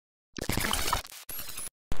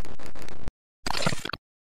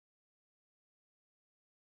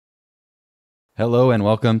Hello and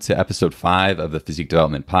welcome to episode 5 of the Physique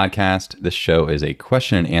Development Podcast. This show is a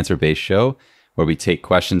question and answer based show where we take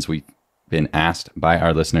questions we've been asked by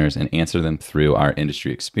our listeners and answer them through our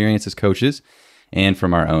industry experience as coaches and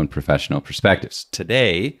from our own professional perspectives.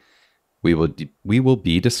 Today, we will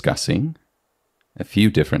be discussing a few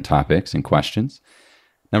different topics and questions.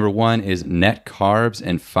 Number 1 is net carbs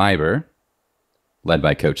and fiber, led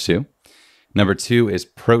by Coach Sue. Number 2 is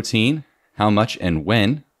protein, how much and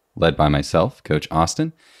when, led by myself, Coach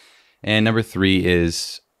Austin. And number 3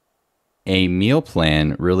 is a meal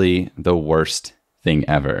plan really the worst thing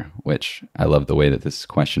ever, which I love the way that this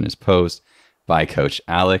question is posed by Coach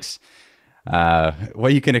Alex.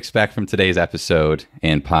 What you can expect from today's episode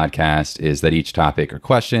and podcast is that each topic or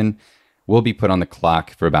question will be put on the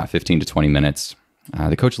clock for about 15 to 20 minutes.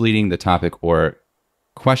 The coach leading the topic or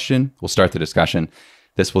question will start the discussion.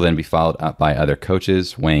 This will then be followed up by other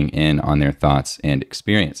coaches weighing in on their thoughts and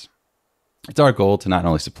experience. It's our goal to not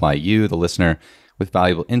only supply you, the listener, with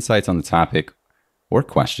valuable insights on the topic or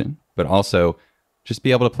question, but also just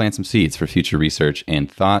be able to plant some seeds for future research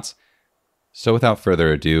and thoughts. So without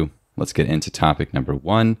further ado, let's get into topic number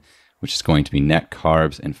 1, which is going to be net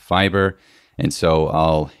carbs and fiber. And so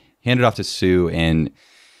I'll hand it off to Sue and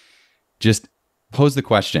just pose the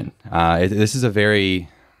question. This is a very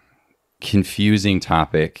confusing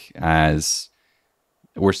topic as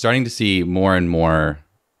we're starting to see more and more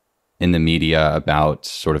in the media about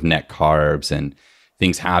sort of net carbs and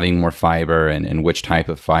things having more fiber and which type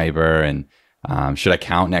of fiber and should I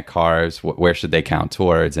count net carbs? Where should they count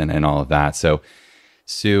towards and all of that. So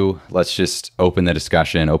Sue, let's just open the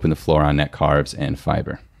discussion, open the floor on net carbs and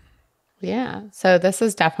fiber. Yeah. So this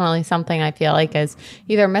is definitely something I feel like is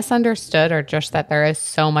either misunderstood or just that there is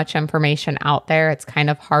so much information out there. It's kind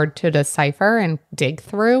of hard to decipher and dig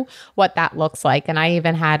through what that looks like. And I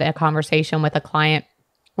even had a conversation with a client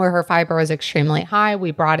where her fiber was extremely high.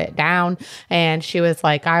 We brought it down and she was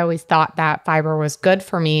like, I always thought that fiber was good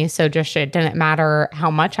for me. So just it didn't matter how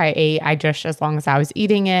much I ate. As long as I was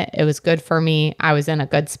eating it, it was good for me. I was in a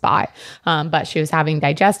good spot. But she was having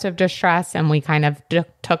digestive distress and we kind of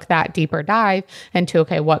took that deeper dive into,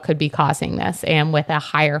 okay, what could be causing this? And with a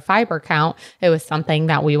higher fiber count, it was something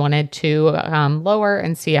that we wanted to lower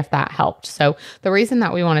and see if that helped. So the reason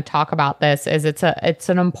that we want to talk about this is it's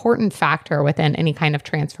an important factor within any kind of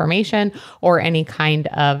transformation or any kind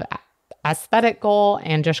of aesthetic goal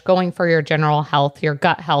and just going for your general health, your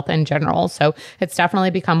gut health in general. So it's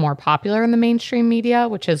definitely become more popular in the mainstream media,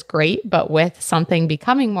 which is great. But with something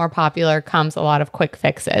becoming more popular comes a lot of quick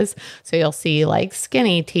fixes. So you'll see like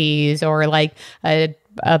skinny teas or like a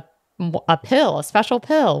pill, a special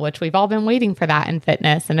pill, which we've all been waiting for that in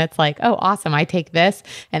fitness. And it's like, oh, awesome. I take this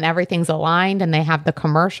and everything's aligned. And they have the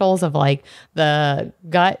commercials of like the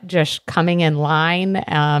gut just coming in line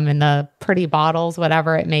in the pretty bottles,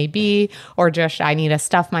 whatever it may be, or just I need to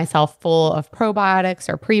stuff myself full of probiotics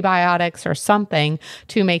or prebiotics or something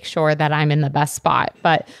to make sure that I'm in the best spot.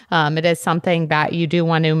 But it is something that you do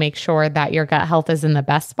want to make sure that your gut health is in the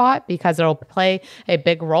best spot because it'll play a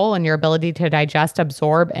big role in your ability to digest,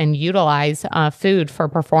 absorb, and utilize food for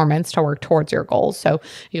performance to work towards your goals. So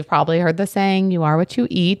you've probably heard the saying, you are what you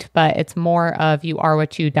eat, but it's more of you are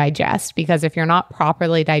what you digest, because if you're not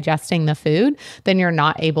properly digesting the food, then you're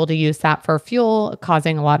not able to use that for fuel,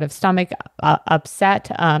 causing a lot of stomach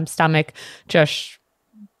upset, stomach just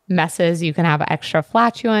messes. You can have extra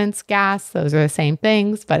flatulence, gas. Those are the same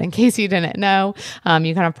things. But in case you didn't know,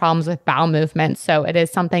 you can have problems with bowel movements. So it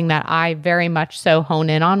is something that I very much so hone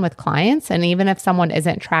in on with clients. And even if someone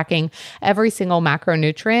isn't tracking every single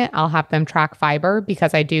macronutrient, I'll have them track fiber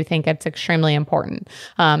because I do think it's extremely important.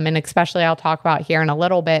 And especially I'll talk about here in a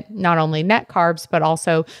little bit, not only net carbs, but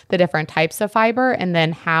also the different types of fiber and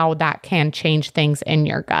then how that can change things in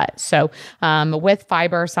your gut. So with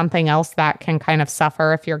fiber, something else that can kind of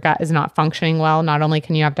suffer if your gut is not functioning well. Not only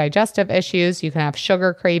can you have digestive issues, you can have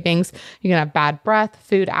sugar cravings, you can have bad breath,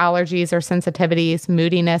 food allergies or sensitivities,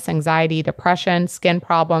 moodiness, anxiety, depression, skin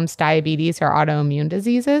problems, diabetes, or autoimmune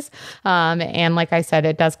diseases. And like I said,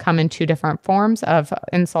 it does come in two different forms of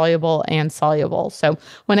insoluble and soluble. So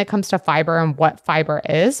when it comes to fiber and what fiber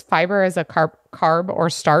is a carb or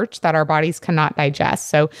starch that our bodies cannot digest.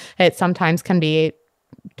 So it sometimes can be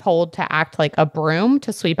told to act like a broom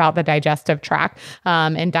to sweep out the digestive tract.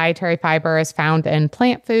 And dietary fiber is found in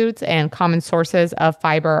plant foods, and common sources of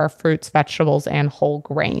fiber are fruits, vegetables, and whole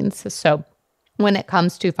grains. So When it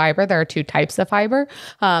comes to fiber, there are two types of fiber,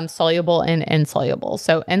 soluble and insoluble.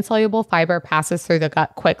 So insoluble fiber passes through the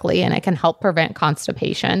gut quickly, and it can help prevent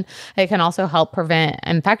constipation. It can also help prevent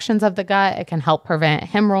infections of the gut. It can help prevent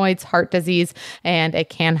hemorrhoids, heart disease, and it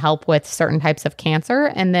can help with certain types of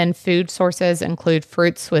cancer. And then food sources include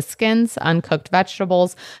fruits with skins, uncooked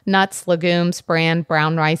vegetables, nuts, legumes, bran,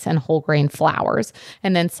 brown rice, and whole grain flours.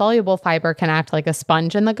 And then soluble fiber can act like a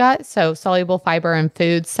sponge in the gut. So soluble fiber in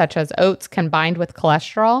foods such as oats can bind with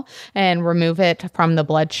cholesterol and remove it from the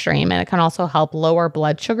bloodstream. And it can also help lower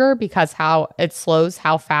blood sugar because how it slows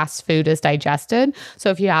how fast food is digested. So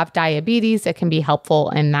if you have diabetes, it can be helpful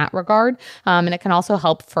in that regard. And it can also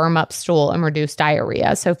help firm up stool and reduce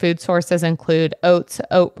diarrhea. So food sources include oats,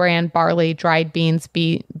 oat bran, barley, dried beans,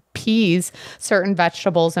 peas, certain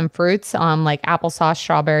vegetables and fruits like applesauce,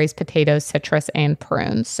 strawberries, potatoes, citrus, and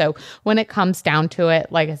prunes. So when it comes down to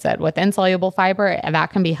it, like I said, with insoluble fiber,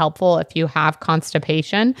 that can be helpful if you have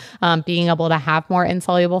constipation, being able to have more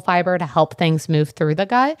insoluble fiber to help things move through the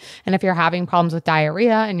gut. And if you're having problems with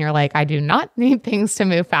diarrhea and you're like, I do not need things to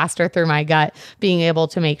move faster through my gut, being able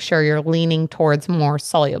to make sure you're leaning towards more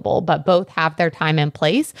soluble, but both have their time and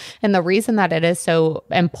place. And the reason that it is so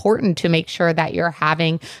important to make sure that you're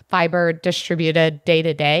having fiber distributed day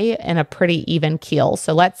to day in a pretty even keel.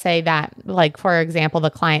 So let's say that, like, for example, the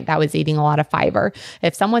client that was eating a lot of fiber,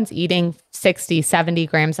 if someone's eating 60, 70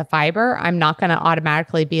 grams of fiber, I'm not going to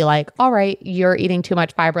automatically be like, all right, you're eating too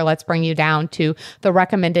much fiber. Let's bring you down to the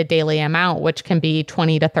recommended daily amount, which can be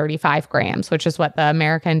 20 to 35 grams, which is what the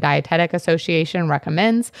American Dietetic Association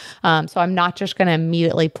recommends. So I'm not just going to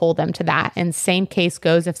immediately pull them to that. And same case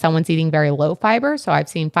goes if someone's eating very low fiber. So I've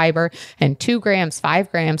seen fiber in 2 grams, 5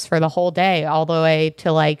 grams for the whole day, all the way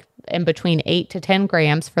to like in between 8 to 10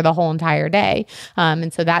 grams for the whole entire day.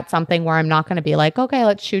 And so that's something where I'm not going to be like, okay,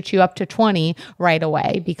 let's shoot you up to 20 right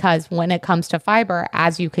away. Because when it comes to fiber,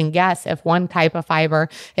 as you can guess, if one type of fiber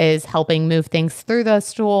is helping move things through the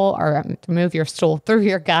stool or move your stool through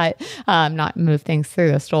your gut, not move things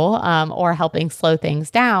through the stool, or helping slow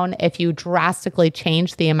things down, if you drastically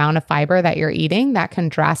change the amount of fiber that you're eating, that can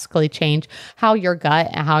drastically change how your gut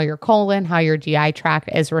and how your colon, how your GI tract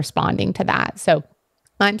is responding to that. So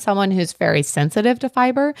I'm someone who's very sensitive to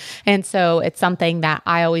fiber. And so it's something that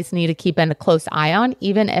I always need to keep a close eye on.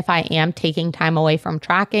 Even if I am taking time away from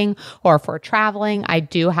tracking or for traveling, I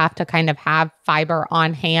do have to kind of have fiber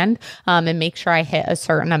on hand and make sure I hit a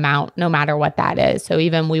certain amount, no matter what that is. So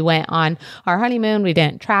even we went on our honeymoon, we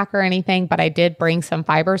didn't track or anything, but I did bring some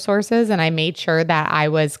fiber sources and I made sure that I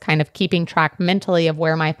was kind of keeping track mentally of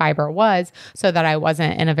where my fiber was so that I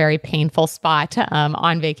wasn't in a very painful spot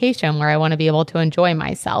on vacation where I want to be able to enjoy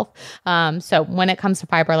myself. So when it comes to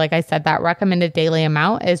fiber, like I said, that recommended daily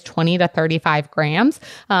amount is 20 to 35 grams.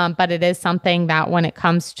 But it is something that when it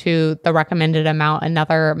comes to the recommended amount,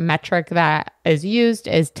 another metric that is used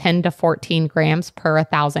is 10 to 14 grams per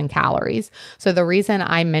 1,000 calories. So the reason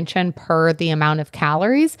I mention per the amount of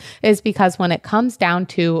calories is because when it comes down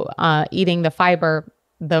to eating the fiber,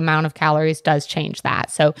 the amount of calories does change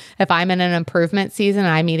that. So if I'm in an improvement season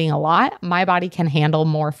and I'm eating a lot, my body can handle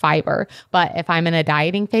more fiber. But if I'm in a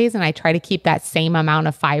dieting phase and I try to keep that same amount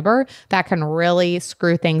of fiber, that can really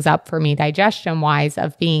screw things up for me digestion wise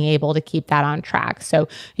of being able to keep that on track. So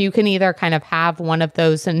you can either kind of have one of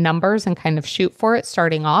those numbers and kind of shoot for it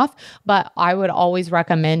starting off, but I would always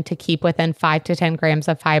recommend to keep within 5 to 10 grams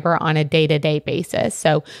of fiber on a day-to-day basis.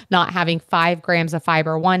 So not having 5 grams of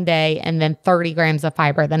fiber one day and then 30 grams of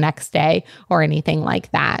fiber the next day or anything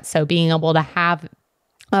like that. So being able to have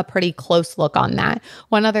a pretty close look on that.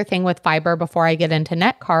 One other thing with fiber before I get into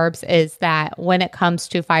net carbs is that when it comes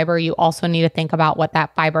to fiber, you also need to think about what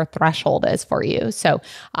that fiber threshold is for you. So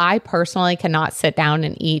I personally cannot sit down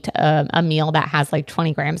and eat a meal that has like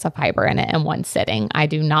 20 grams of fiber in it in one sitting. I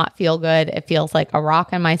do not feel good. It feels like a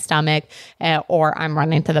rock in my stomach, or I'm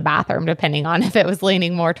running to the bathroom, depending on if it was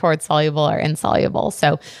leaning more towards soluble or insoluble.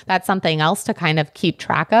 So that's something else to kind of keep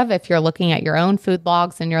track of. If you're looking at your own food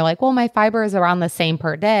logs and you're like, well, my fiber is around the same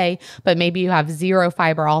per day, but maybe you have 0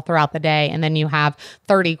 fiber all throughout the day and then you have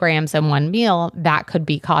 30 grams in one meal, that could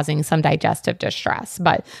be causing some digestive distress.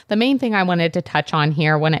 But the main thing I wanted to touch on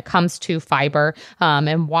here when it comes to fiber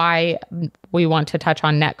and why we want to touch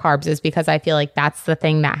on net carbs is because I feel like that's the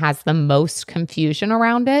thing that has the most confusion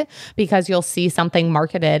around it, because you'll see something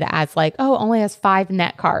marketed as like, oh, it only has 5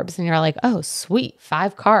 net carbs. And you're like, oh, sweet,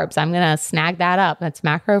 5 carbs. I'm going to snag that up. It's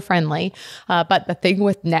macro friendly. But the thing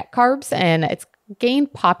with net carbs, and it's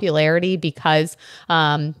gained popularity because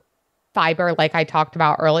fiber, like I talked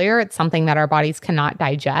about earlier, it's something that our bodies cannot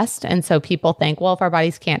digest. And so people think, well, if our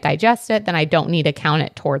bodies can't digest it, then I don't need to count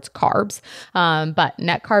it towards carbs. But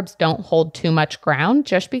net carbs don't hold too much ground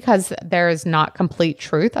just because there is not complete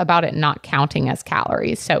truth about it not counting as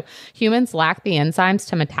calories. So humans lack the enzymes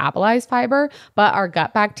to metabolize fiber, but our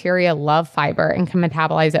gut bacteria love fiber and can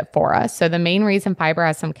metabolize it for us. So the main reason fiber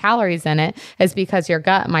has some calories in it is because your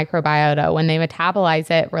gut microbiota, when they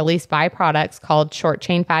metabolize it, release byproducts called short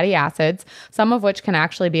chain fatty acids, some of which can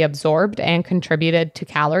actually be absorbed and contributed to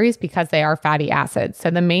calories because they are fatty acids. So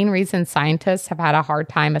the main reason scientists have had a hard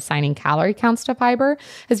time assigning calorie counts to fiber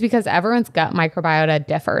is because everyone's gut microbiota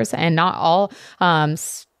differs, and not all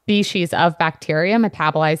species of bacteria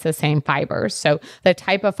metabolize the same fibers. So the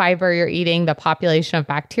type of fiber you're eating, the population of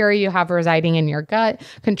bacteria you have residing in your gut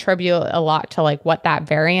contribute a lot to like what that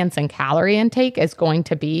variance in calorie intake is going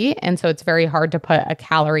to be. And so it's very hard to put a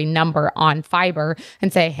calorie number on fiber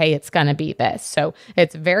and say, hey, it's going to be this. So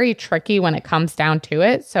it's very tricky when it comes down to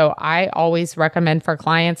it. So I always recommend for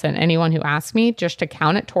clients and anyone who asks me just to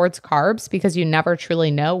count it towards carbs, because you never truly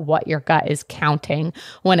know what your gut is counting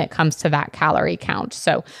when it comes to that calorie count.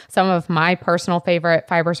 So some of my personal favorite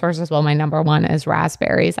fiber sources, well, my number one is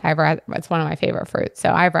raspberries. It's one of my favorite fruits.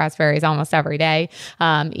 So I have raspberries almost every day.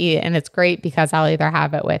 And it's great because I'll either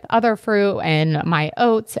have it with other fruit and my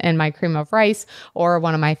oats and my cream of rice, or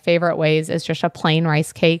one of my favorite ways is just a plain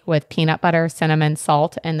rice cake with peanut butter, cinnamon,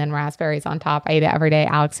 salt, and then raspberries on top. I eat it every day.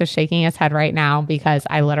 Alex is shaking his head right now because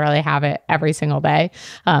I literally have it every single day,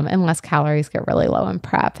 unless calories get really low in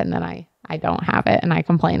prep, and then I don't have it and I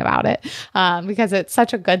complain about it because it's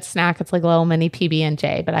such a good snack. It's like a little mini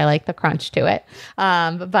PB&J, but I like the crunch to it.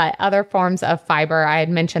 But other forms of fiber, I had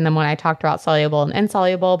mentioned them when I talked about soluble and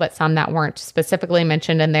insoluble, but some that weren't specifically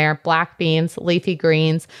mentioned in there: black beans, leafy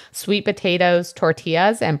greens, sweet potatoes,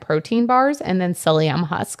 tortillas, and protein bars, and then psyllium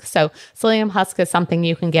husk. So psyllium husk is something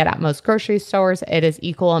you can get at most grocery stores. It is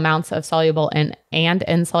equal amounts of soluble and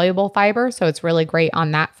insoluble fiber. So it's really great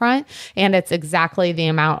on that front. And it's exactly the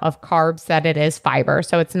amount of carbs that it is fiber.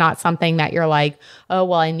 So it's not something that you're like, oh,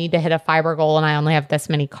 well, I need to hit a fiber goal and I only have this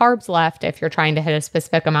many carbs left. If you're trying to hit a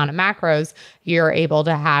specific amount of macros, you're able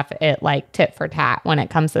to have it like tit for tat when it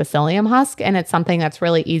comes to psyllium husk. And it's something that's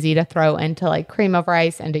really easy to throw into like cream of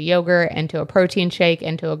rice, into yogurt, into a protein shake,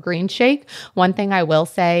 into a green shake. One thing I will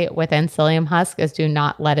say within psyllium husk is do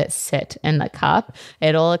not let it sit in the cup.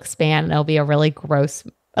 It'll expand and it'll be a really gross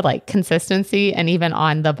like consistency. And even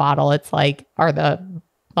on the bottle, it's like, or the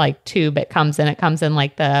like tube it comes in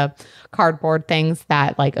like the cardboard things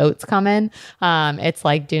that like oats come in. It's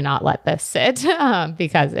like, do not let this sit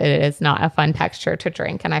because it is not a fun texture to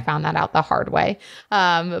drink. And I found that out the hard way.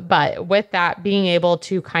 But with that, being able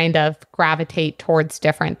to kind of gravitate towards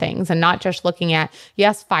different things and not just looking at,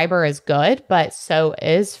 yes, fiber is good, but so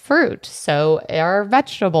is fruit. So are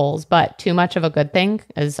vegetables, but too much of a good thing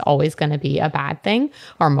is always going to be a bad thing,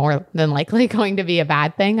 or more than likely going to be a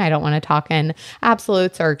bad thing. I don't want to talk in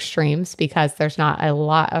absolutes or extremes because there's not a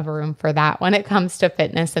lot of room for that when it comes to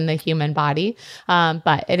fitness in the human body.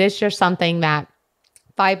 But it is just something that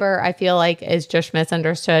fiber, I feel like, is just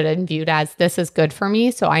misunderstood and viewed as this is good for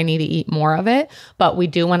me, so I need to eat more of it. But we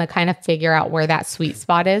do want to kind of figure out where that sweet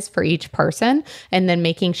spot is for each person, and then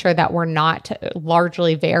making sure that we're not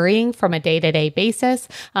largely varying from a day-to-day basis,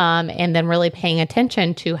 and then really paying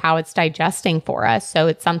attention to how it's digesting for us. So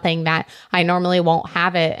it's something that I normally won't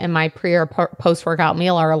have it in my pre or post-workout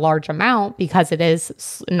meal or a large amount because it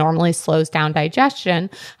is normally slows down digestion.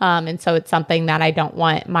 And so it's something that I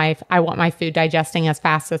want my food digesting as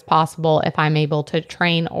fast as possible if I'm able to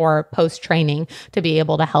train or post-training to be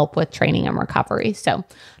able to help with training and recovery. So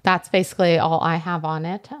that's basically all I have on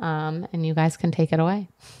it. And you guys can take it away.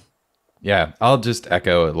 Yeah, I'll just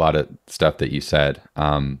echo a lot of stuff that you said,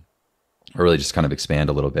 or really just kind of expand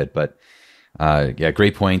a little bit. But yeah,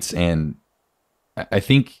 great points. And I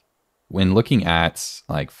think when looking at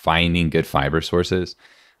like finding good fiber sources,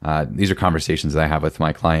 these are conversations that I have with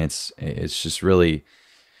my clients. It's just really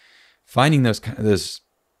finding those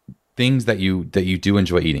things that you do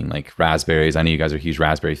enjoy eating, like raspberries. I know you guys are huge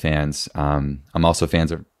raspberry fans. I'm also a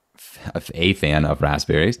fan of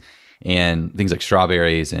raspberries, and things like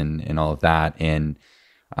strawberries and all of that, and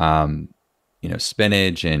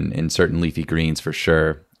spinach and certain leafy greens for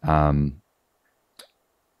sure. I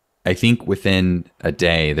think within a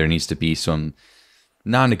day there needs to be some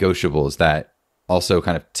non-negotiables that also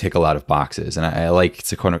kind of tick a lot of boxes, and I like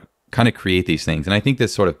to kind of create these things. And I think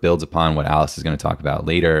this sort of builds upon what Alice is going to talk about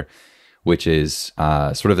later, which is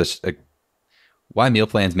sort of this why meal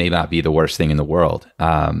plans may not be the worst thing in the world,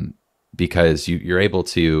 because you're able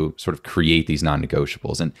to sort of create these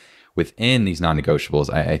non-negotiables. And within these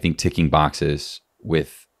non-negotiables, I think ticking boxes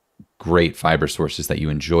with great fiber sources that you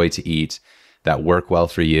enjoy to eat, that work well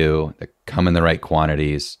for you, that come in the right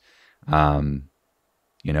quantities,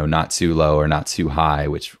 not too low or not too high,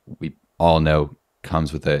 which we all know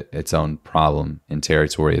comes with its own problem and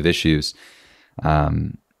territory of issues,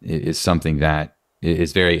 is something that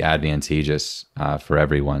is very advantageous for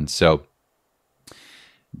everyone. So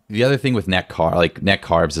the other thing with net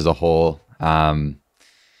carbs as a whole,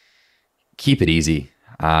 keep it easy.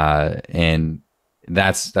 And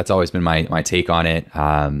that's always been my take on it.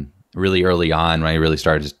 Really early on, when I really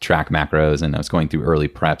started to track macros and I was going through early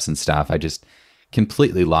preps and stuff, I just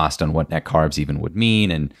completely lost on what net carbs even would mean.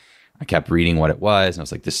 And I kept reading what it was, and I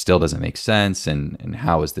was like, this still doesn't make sense. And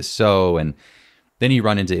how is this so? And then you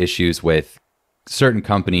run into issues with certain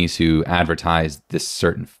companies who advertise this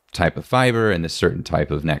certain type of fiber and this certain type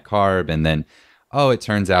of net carb. And then, it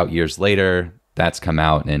turns out years later, that's come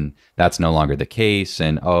out and that's no longer the case.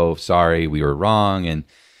 And, sorry, we were wrong. And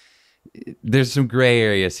there's some gray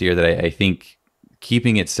areas here that I think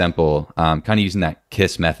keeping it simple, kind of using that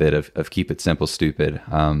KISS method of keep it simple, stupid,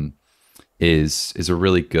 is a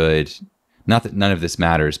really good, not that none of this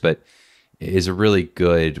matters, but is a really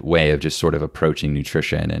good way of just sort of approaching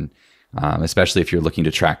nutrition. And especially if you're looking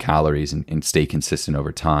to track calories and stay consistent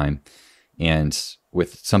over time. And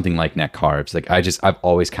with something like net carbs, like I've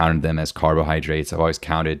always counted them as carbohydrates. I've always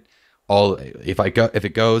counted if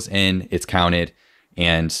it goes in, it's counted,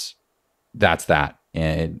 and that's that.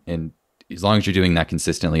 And as long as you're doing that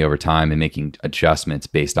consistently over time and making adjustments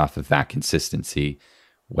based off of that consistency,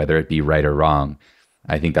 whether it be right or wrong,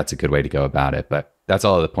 I think that's a good way to go about it. But that's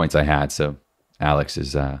all of the points I had. So Alex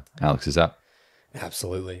is up.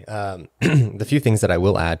 Absolutely. The few things that I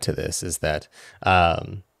will add to this is that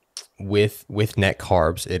with net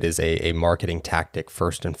carbs, it is a marketing tactic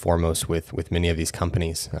first and foremost with many of these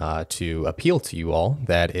companies to appeal to you all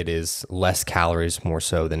that it is less calories more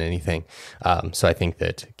so than anything. So I think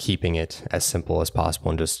that keeping it as simple as possible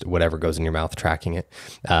and just whatever goes in your mouth, tracking it,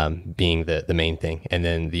 being the main thing. And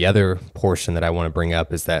then the other portion that I want to bring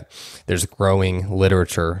up is that there's growing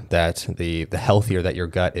literature that the healthier that your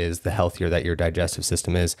gut is, the healthier that your digestive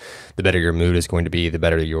system is, the better your mood is going to be, the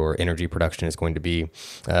better your energy production is going to be.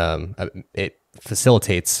 It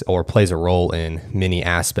facilitates or plays a role in many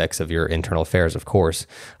aspects of your internal affairs, of course.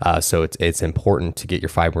 So it's important to get your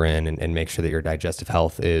fiber in and make sure that your digestive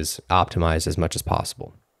health is optimized as much as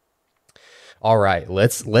possible. All right,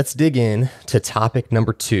 let's dig in to topic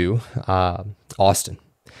number 2. Austin,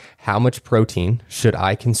 how much protein should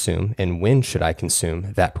I consume and when should I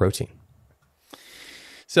consume that protein?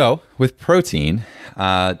 So with protein,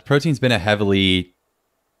 protein's been a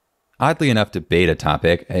oddly enough, debate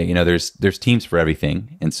topic. There's teams for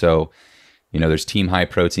everything. And so, there's team high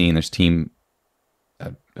protein, there's team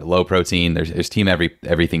low protein, there's team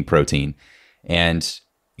everything protein. And,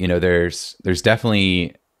 there's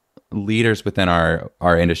definitely leaders within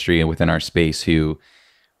our industry and within our space who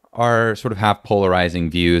are sort of have polarizing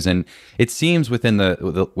views. And it seems within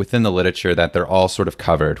the literature that they're all sort of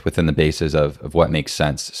covered within the bases of what makes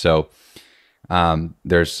sense. So,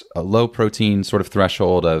 there's a low protein sort of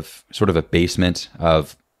threshold of sort of a basement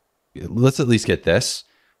of, let's at least get this.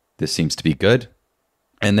 This seems to be good.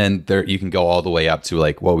 And then you can go all the way up to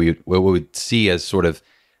like what we would see as sort of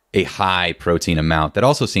a high protein amount that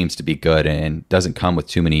also seems to be good and doesn't come with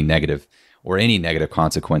too many negative or any negative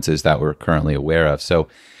consequences that we're currently aware of. So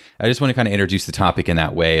I just want to kind of introduce the topic in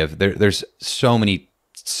that way of there's so many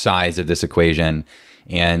sides of this equation,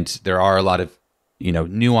 and there are a lot of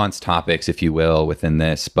nuanced topics, if you will, within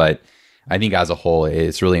this. But I think as a whole,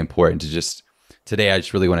 it's really important to today I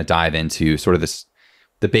just really want to dive into sort of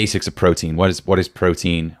the basics of protein. What is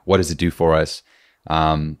protein? What does it do for us?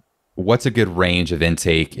 What's a good range of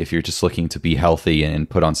intake if you're just looking to be healthy and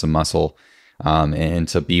put on some muscle, and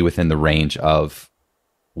to be within the range of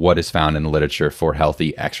what is found in the literature for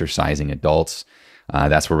healthy exercising adults.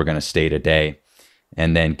 That's where we're going to stay today.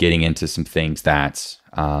 And then getting into some things that,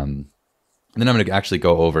 then I'm going to actually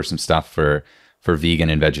go over some stuff for vegan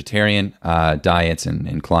and vegetarian diets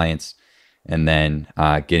and clients, and then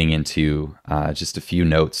getting into just a few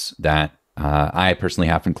notes that I personally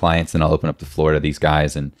have from clients. Then I'll open up the floor to these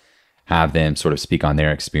guys and have them sort of speak on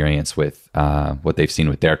their experience with what they've seen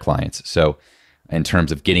with their clients. So in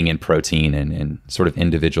terms of getting in protein and sort of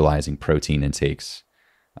individualizing protein intakes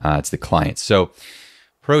to the clients. So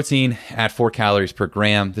protein at 4 calories per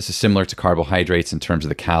gram. This is similar to carbohydrates in terms of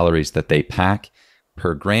the calories that they pack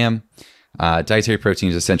per gram. Dietary protein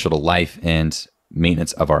is essential to life and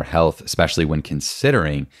maintenance of our health, especially when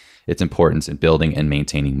considering its importance in building and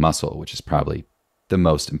maintaining muscle, which is probably the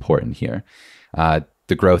most important here. The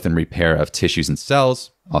the growth and repair of tissues and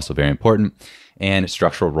cells, also very important, and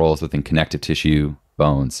structural roles within connective tissue,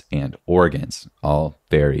 bones, and organs, all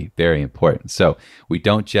very, very important. So we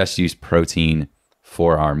don't just use protein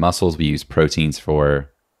for our muscles, we use proteins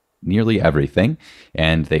for nearly everything,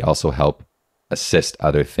 and they also help assist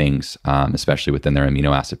other things, especially within their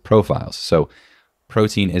amino acid profiles. So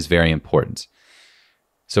protein is very important.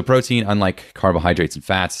 So protein, unlike carbohydrates and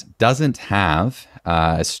fats, doesn't have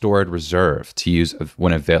a stored reserve to use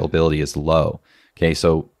when availability is low. Okay,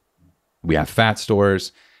 so we have fat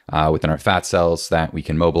stores within our fat cells that we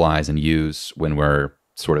can mobilize and use when we're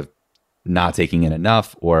sort of not taking in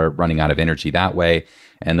enough or running out of energy that way.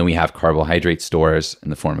 And then we have carbohydrate stores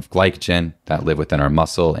in the form of glycogen that live within our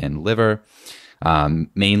muscle and liver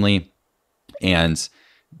mainly, and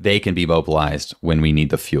they can be mobilized when we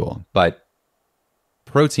need the fuel. But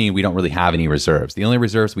protein, we don't really have any reserves. The only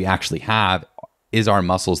reserves we actually have is our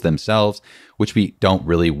muscles themselves, which we don't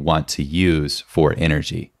really want to use for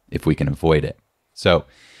energy if we can avoid it. So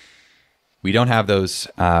we don't have those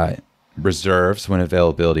reserves when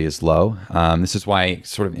availability is low. This is why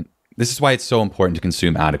it's so important to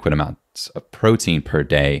consume adequate amounts of protein per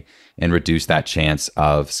day and reduce that chance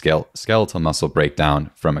of skeletal muscle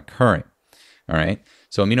breakdown from occurring. All right.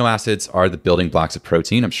 So amino acids are the building blocks of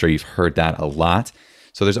protein. I'm sure you've heard that a lot.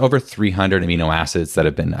 So there's over 300 amino acids that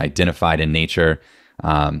have been identified in nature.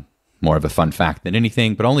 More of a fun fact than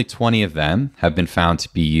anything, but only 20 of them have been found to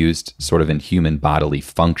be used sort of in human bodily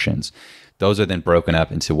functions. Those are then broken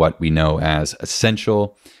up into what we know as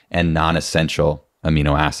essential and non-essential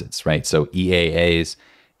amino acids, right? So EAAs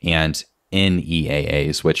and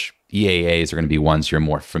NEAAs, which EAAs are going to be ones you're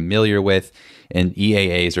more familiar with. And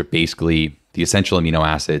EAAs are basically the essential amino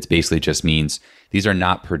acids, basically just means these are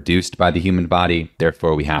not produced by the human body.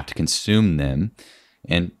 Therefore, we have to consume them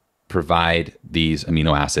and provide these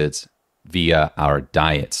amino acids via our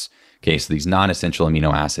diets. Okay, so these non-essential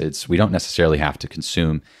amino acids, we don't necessarily have to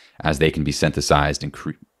consume, as they can be synthesized and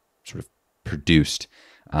sort of produced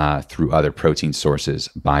through other protein sources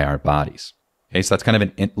by our bodies. Okay, so that's kind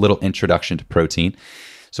of a little introduction to protein.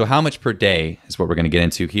 So how much per day is what we're going to get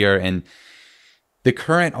into here. And the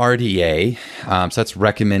current RDA, so that's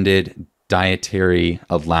recommended dietary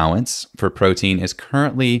allowance for protein, is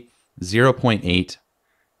currently 0.8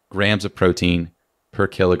 grams of protein per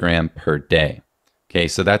kilogram per day. Okay,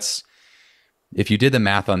 so that's, if you did the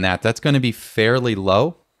math on that, that's going to be fairly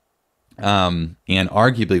low. And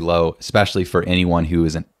arguably low, especially for anyone who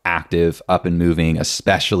is an active, up and moving,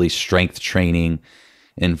 especially strength training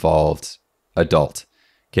involved adult.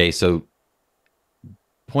 Okay, so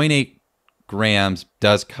 0.8 grams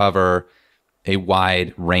does cover a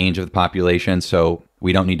wide range of the population. So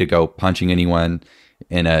we don't need to go punching anyone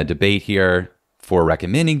in a debate here for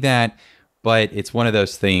recommending that. But it's one of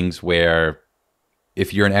those things where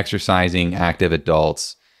if you're an exercising active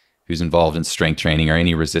adult who's involved in strength training or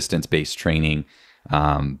any resistance-based training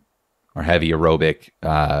or heavy aerobic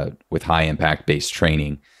with high impact-based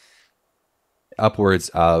training, upwards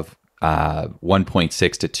of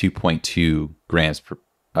 1.6 to 2.2 grams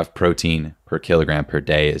of protein per kilogram per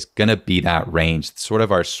day is going to be that range, sort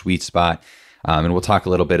of our sweet spot. And we'll talk a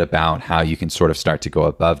little bit about how you can sort of start to go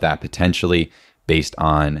above that potentially based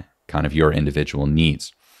on kind of your individual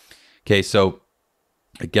needs. Okay, so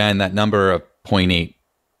again, that number of 0.8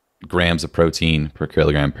 grams of protein per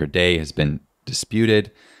kilogram per day has been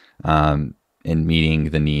disputed in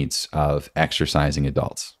meeting the needs of exercising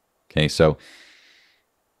adults. Okay, so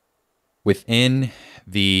within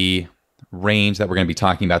the range that we're going to be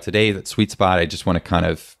talking about today, that sweet spot, I just want to kind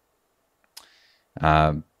of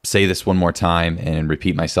say this one more time and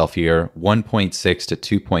repeat myself here: 1.6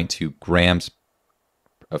 to 2.2 grams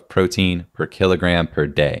of protein per kilogram per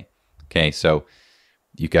day. Okay, so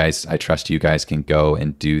you guys, I trust you guys can go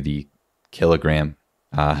and do the kilogram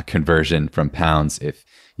conversion from pounds if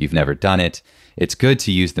you've never done it. It's good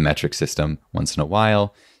to use the metric system once in a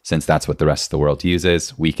while, since that's what the rest of the world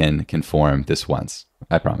uses. We can conform this once,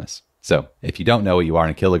 I promise. So if you don't know what you are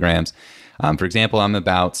in kilograms, for example, I'm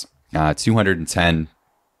about 210,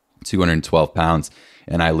 212 pounds,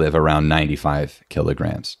 and I live around 95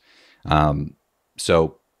 kilograms.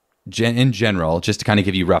 So in general, just to kind of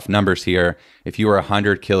give you rough numbers here, if you were a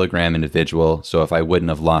 100 kilogram individual, so if I wouldn't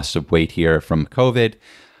have lost some weight here from COVID,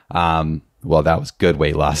 well, that was good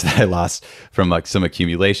weight loss that I lost from like some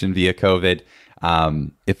accumulation via COVID.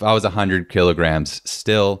 If I was 100 kilograms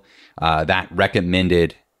still, that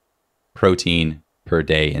recommended protein per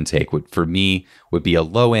day intake would be a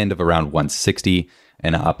low end of around 160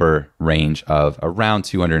 and an upper range of around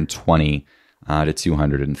 220 to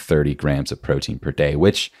 230 grams of protein per day,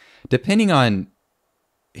 which, depending on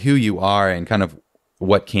who you are and kind of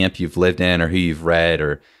what camp you've lived in or who you've read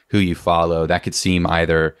or who you follow, that could seem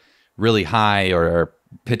either really high or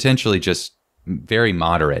potentially just very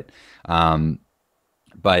moderate.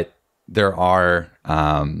 But there are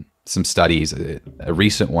some studies, a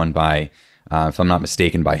recent one by, if I'm not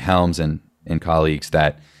mistaken, by Helms and colleagues,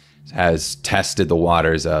 that has tested the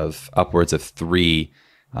waters of upwards of 3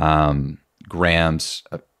 grams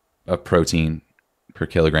of protein per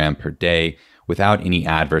kilogram per day without any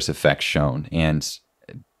adverse effects shown. And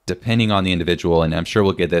depending on the individual, and I'm sure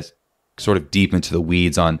we'll get this sort of deep into the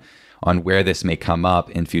weeds on where this may come up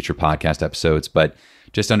in future podcast episodes, but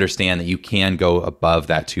just understand that you can go above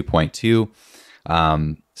that 2.2.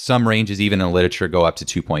 Some ranges, even in the literature, go up to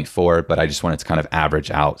 2.4, but I just wanted to kind of average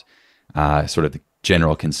out sort of the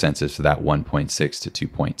general consensus for that 1.6 to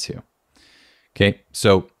 2.2. Okay,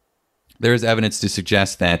 so there is evidence to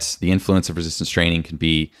suggest that the influence of resistance training can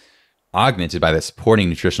be augmented by the supporting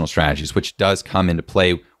nutritional strategies, which does come into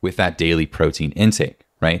play with that daily protein intake,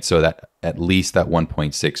 right? So that at least that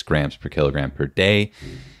 1.6 grams per kilogram per day,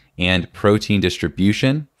 and protein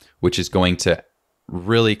distribution, which is going to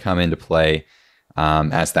really come into play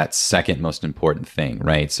as that second most important thing,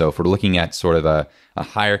 right? So if we're looking at sort of a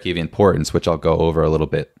hierarchy of importance, which I'll go over a little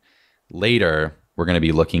bit later, we're going to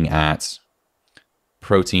be looking at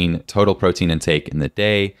total protein intake in the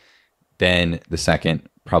day. Then the second,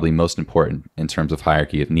 probably most important in terms of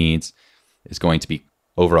hierarchy of needs, is going to be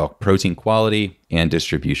overall protein quality and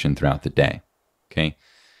distribution throughout the day, okay?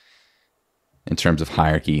 In terms of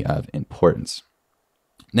hierarchy of importance.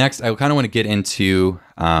 Next, I kind of want to get into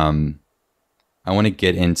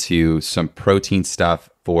some protein stuff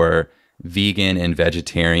for vegan and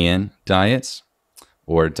vegetarian diets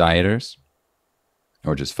or dieters,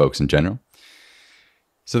 or just folks in general.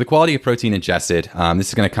 So the quality of protein ingested, this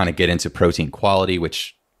is going to kind of get into protein quality,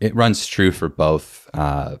 which it runs true for both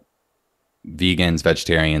vegans,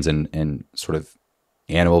 vegetarians, and sort of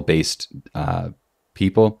animal-based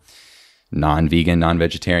people, non-vegan,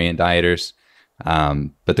 non-vegetarian dieters.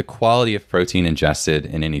 But the quality of protein ingested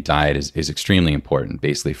in any diet is extremely important,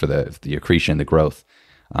 basically for the accretion, the growth,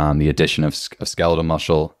 the addition of skeletal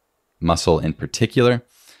muscle in particular.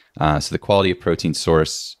 So the quality of protein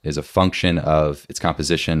source is a function of its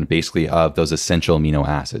composition, basically of those essential amino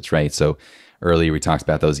acids, right? So earlier we talked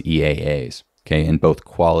about those EAAs, okay, in both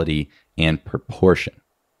quality and proportion.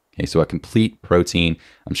 Okay, so a complete protein,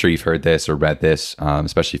 I'm sure you've heard this or read this,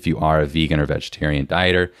 especially if you are a vegan or vegetarian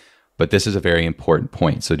dieter, but this is a very important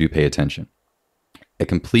point, so do pay attention. A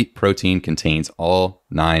complete protein contains all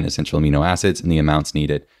 9 essential amino acids in the amounts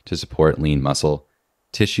needed to support lean muscle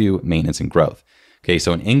tissue maintenance and growth. Okay,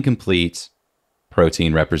 so an incomplete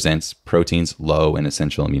protein represents proteins low in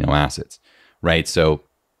essential amino acids, right? So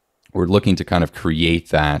we're looking to kind of create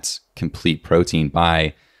that complete protein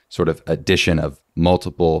by sort of addition of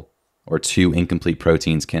multiple or 2 incomplete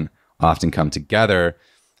proteins can often come together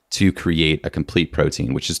to create a complete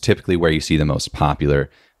protein, which is typically where you see the most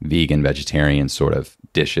popular vegan, vegetarian sort of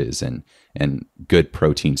dishes and good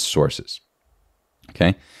protein sources.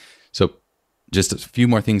 Okay, so just a few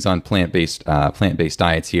more things on plant-based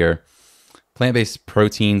diets here. Plant-based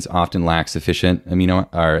proteins often lack sufficient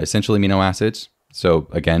essential amino acids. So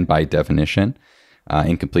again, by definition,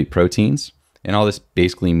 incomplete proteins. And all this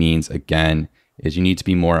basically means, again, is you need to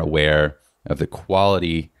be more aware of the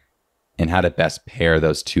quality and how to best pair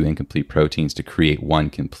those 2 incomplete proteins to create one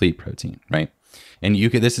complete protein, right? And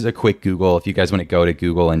this is a quick Google. If you guys want to go to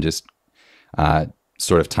Google and just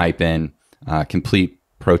sort of type in complete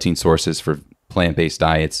protein sources for plant-based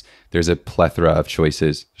diets, there's a plethora of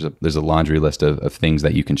choices. There's a laundry list of things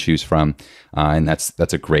that you can choose from, and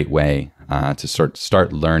that's a great way to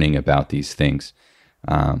start learning about these things.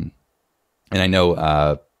 And I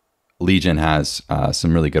know Legion has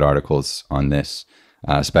some really good articles on this,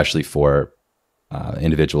 especially for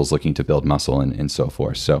individuals looking to build muscle and so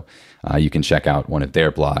forth. So you can check out one of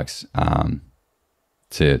their blogs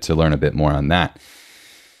to learn a bit more on that.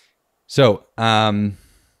 So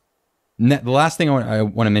the last thing I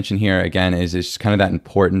want to mention here again is just kind of that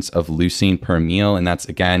importance of leucine per meal. And that's,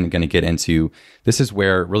 again, going to get into, this is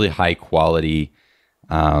where really high quality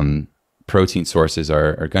protein sources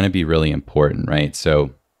are going to be really important, right?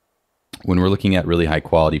 So when we're looking at really high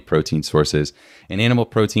quality protein sources and animal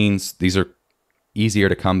proteins, these are easier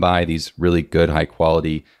to come by, these really good high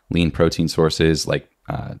quality lean protein sources like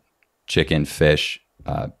chicken, fish,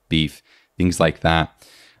 beef, things like that.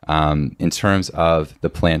 In terms of the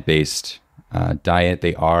plant-based diet,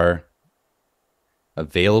 they are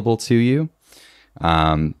available to you,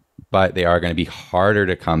 but they are going to be harder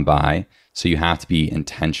to come by. So you have to be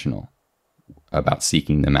intentional about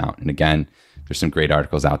seeking them out. And again, there's some great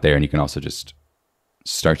articles out there, and you can also just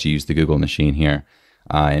start to use the Google machine here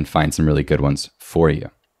and find some really good ones for you.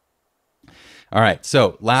 All right,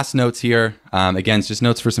 so last notes here. Again, it's just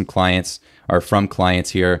notes for some clients or from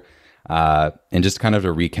clients here. And just kind of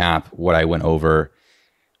to recap what I went over.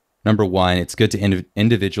 Number one, it's good to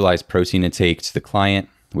individualize protein intake to the client,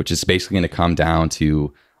 which is basically going to come down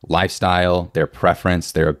to lifestyle, their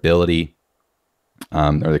preference, their ability,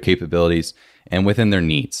 or their capabilities, and within their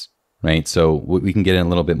needs, right? So we can get in a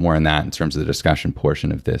little bit more on that in terms of the discussion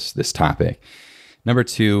portion of this topic. Number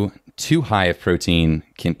two, too high of protein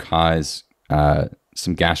can cause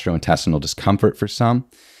some gastrointestinal discomfort for some.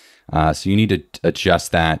 So you need to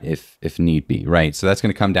adjust that if need be, right? So that's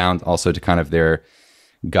going to come down also to kind of their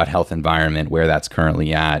gut health environment, where that's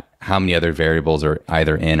currently at, how many other variables are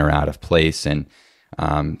either in or out of place, and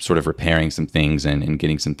sort of repairing some things and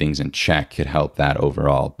getting some things in check could help that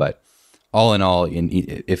overall. But all in all,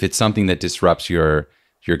 if it's something that disrupts your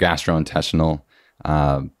gastrointestinal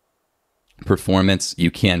performance,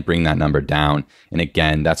 you can bring that number down. And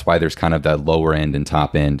again, that's why there's kind of that lower end and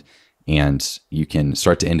top end, and you can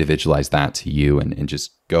start to individualize that to you and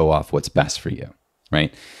just go off what's best for you,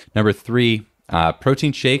 right? Number three,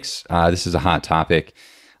 protein shakes. This is a hot topic,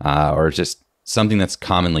 or just something that's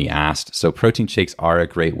commonly asked. So protein shakes are a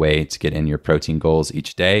great way to get in your protein goals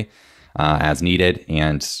each day as needed.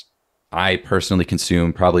 And I personally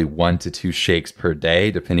consume probably 1 to 2 shakes per day,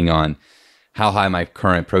 depending on how high my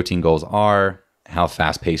current protein goals are, how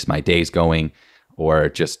fast paced my day's going, or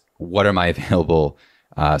just what are my available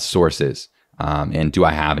sources. And do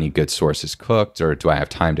I have any good sources cooked, or do I have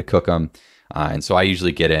time to cook them? And so I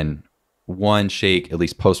usually get in 1 shake, at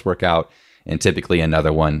least post-workout, and typically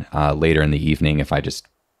another one later in the evening if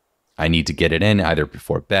I need to get it in either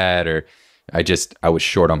before bed, or I was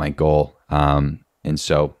short on my goal. And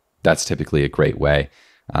so that's typically a great way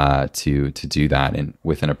to do that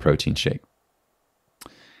within a protein shake.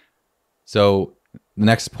 So the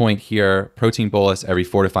next point here, protein bolus every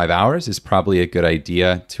 4 to 5 hours is probably a good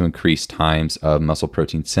idea to increase times of muscle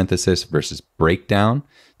protein synthesis versus breakdown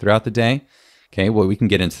throughout the day. Okay, well, we can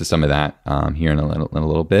get into some of that here in a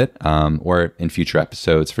little bit, or in future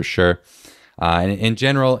episodes for sure. And in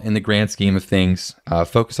general, in the grand scheme of things,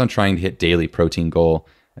 focus on trying to hit daily protein goal.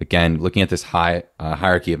 Again, looking at this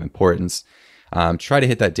hierarchy of importance, try to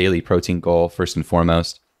hit that daily protein goal first and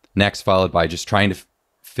foremost. Next, followed by just trying to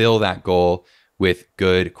fill that goal with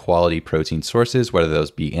good quality protein sources, whether those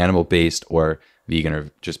be animal-based or vegan or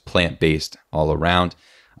just plant-based all around.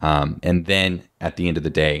 And then at the end of the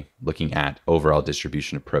day, looking at overall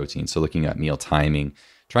distribution of protein. So looking at meal timing,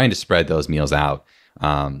 trying to spread those meals out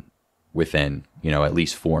within, at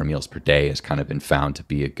least 4 meals per day has kind of been found to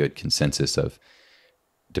be a good consensus of,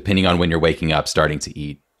 depending on when you're waking up, starting to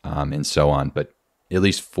eat, and so on. But at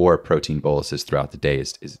least 4 protein boluses throughout the day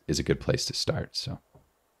is a good place to start. So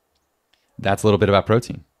that's a little bit about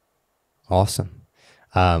protein. Awesome.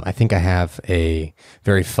 I think I have a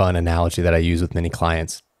very fun analogy that I use with many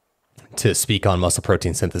clients to speak on muscle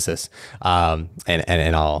protein synthesis,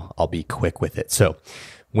 and I'll be quick with it. So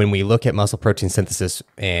when we look at muscle protein synthesis,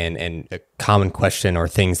 and a common question or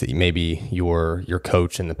things that maybe your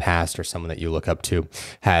coach in the past or someone that you look up to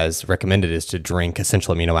has recommended is to drink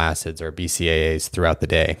essential amino acids or BCAAs throughout the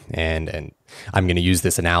day. And I'm going to use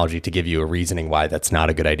this analogy to give you a reasoning why that's not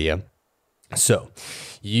a good idea. So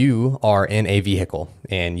you are in a vehicle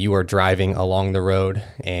and you are driving along the road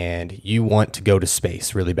and you want to go to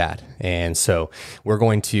space really bad. And so we're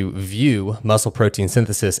going to view muscle protein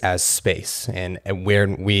synthesis as space, and where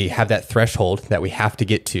we have that threshold that we have to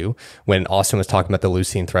get to. When Austin was talking about the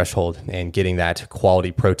leucine threshold and getting that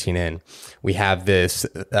quality protein in, we have this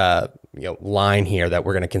line here that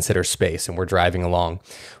we're going to consider space, and we're driving along.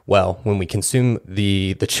 Well, when we consume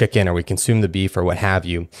the chicken or we consume the beef or what have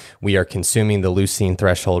you, we are consuming the leucine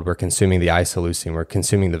threshold, we're consuming the isoleucine, we're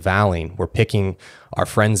consuming the valine, we're picking our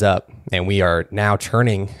friends up, and we are now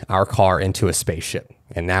turning our car into a spaceship.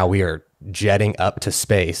 And now we are jetting up to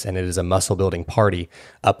space, and it is a muscle building party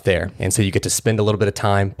up there. And so you get to spend a little bit of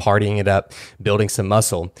time partying it up, building some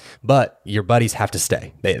muscle, but your buddies have to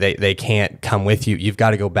stay. They can't come with you. You've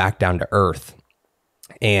got to go back down to earth.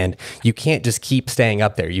 And you can't just keep staying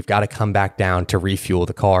up there. You've got to come back down to refuel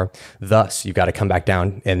the car. Thus, you've got to come back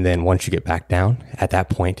down. And then once you get back down, at that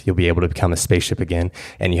point, you'll be able to become a spaceship again.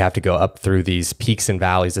 And you have to go up through these peaks and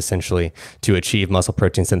valleys, essentially, to achieve muscle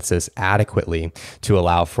protein synthesis adequately to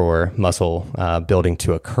allow for muscle building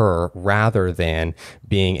to occur, rather than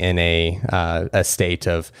being in a state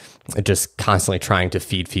of just constantly trying to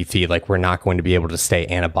feed. Like, we're not going to be able to stay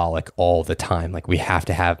anabolic all the time. Like, we have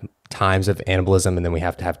to have times of anabolism, and then we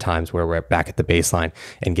have to have times where we're back at the baseline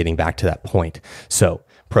and getting back to that point. So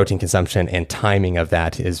protein consumption and timing of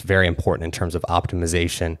that is very important in terms of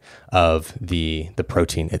optimization of the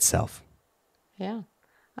protein itself. Yeah.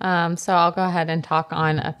 So I'll go ahead and talk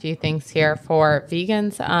on a few things here for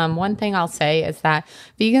vegans. One thing I'll say is that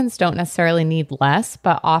vegans don't necessarily need less,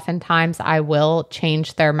 but oftentimes I will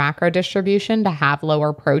change their macro distribution to have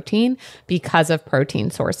lower protein because of protein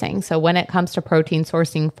sourcing. So when it comes to protein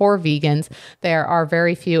sourcing for vegans, there are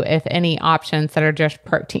very few, if any, options that are just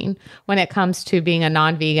protein. When it comes to being a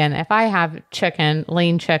non-vegan, if I have chicken,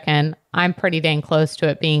 lean chicken, I'm pretty dang close to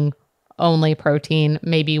it being only protein,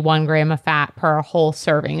 maybe 1 gram of fat per whole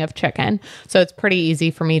serving of chicken. So it's pretty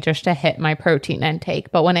easy for me just to hit my protein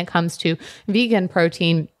intake. But when it comes to vegan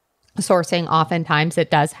protein sourcing, oftentimes it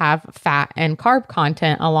does have fat and carb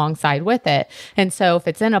content alongside with it. And so if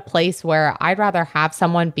it's in a place where I'd rather have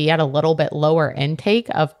someone be at a little bit lower intake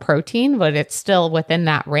of protein, but it's still within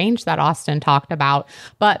that range that Austin talked about,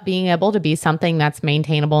 but being able to be something that's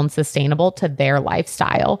maintainable and sustainable to their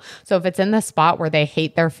lifestyle. So if it's in the spot where they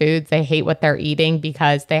hate their foods, they hate what they're eating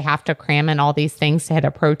because they have to cram in all these things to hit a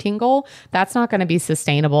protein goal, that's not going to be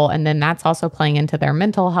sustainable. And then that's also playing into their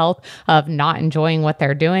mental health of not enjoying what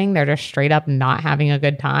they're doing. They're just straight up not having a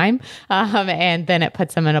good time. And then it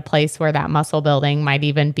puts them in a place where that muscle building might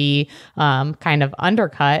even be kind of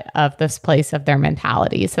undercut of this place of their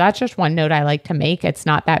mentality. So that's just one note I like to make. It's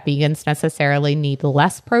not that vegans necessarily need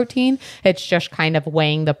less protein. It's just kind of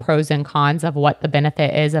weighing the pros and cons of what the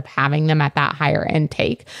benefit is of having them at that higher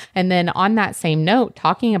intake. And then on that same note,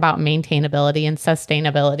 talking about maintainability and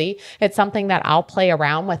sustainability, it's something that I'll play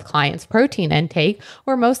around with clients' protein intake,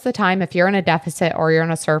 where most of the time, if you're in a deficit or you're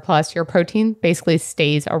in a surplus, your protein basically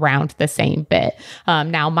stays around the same bit.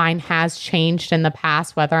 Now, mine has changed in the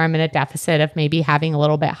past, whether I'm in a deficit of maybe having a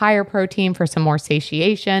little bit higher protein for some more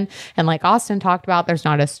satiation. And like Austin talked about, there's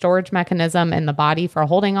not a storage mechanism in the body for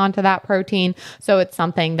holding on to that protein. So it's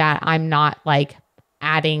something that I'm not like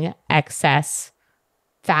adding excess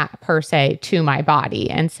fat per se to my body.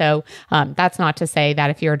 And so that's not to say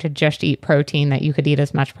that if you were to just eat protein, that you could eat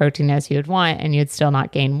as much protein as you'd want and you'd still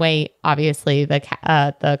not gain weight. Obviously,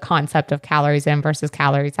 the concept of calories in versus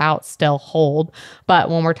calories out still hold.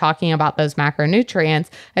 But when we're talking about those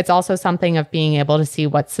macronutrients, it's also something of being able to see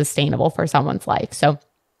what's sustainable for someone's life. So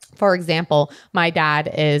for example, my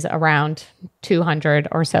dad is around 200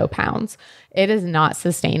 or so pounds. It is not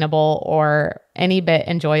sustainable or any bit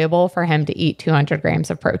enjoyable for him to eat 200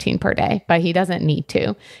 grams of protein per day, but he doesn't need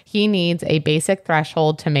to. He needs a basic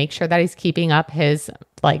threshold to make sure that he's keeping up his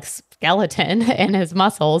skeleton and his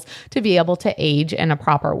muscles to be able to age in a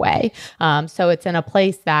proper way. So it's in a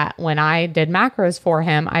place that when I did macros for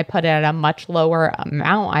him, I put it at a much lower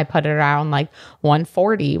amount. I put it around like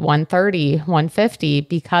 140, 130, 150,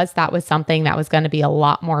 because that was something that was going to be a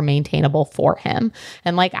lot more maintainable for him.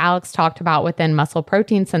 And like Alex talked about within muscle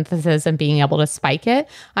protein synthesis and being able to spike it,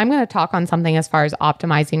 I'm going to talk on something as far as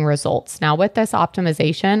optimizing results. Now with this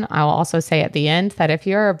optimization, I'll also say at the end that if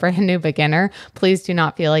you're a brand new beginner, please do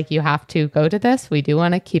not feel like you have to go to this. We do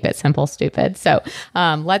want to keep it simple, stupid. So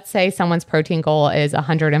let's say someone's protein goal is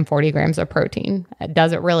 140 grams of protein. It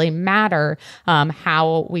doesn't really matter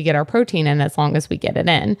how we get our protein in as long as we get it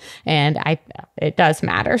in. And it does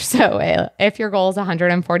matter. So if your goal is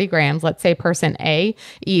 140 grams, let's say person A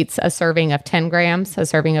eats a serving of 10 grams, a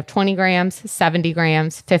serving of 20 grams, 70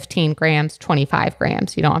 grams, 15 grams, 25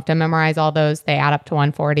 grams. You don't have to memorize all those. They add up to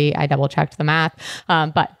 140. I double checked the math,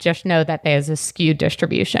 but just know that there's a skewed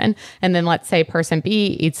distribution. And then let's say person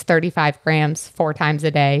B eats 35 grams 4 times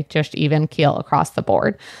a day, just even keel across the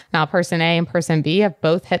board. Now, person A and person B have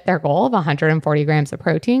both hit their goal of 140 grams of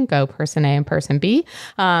protein. Go person A and person B.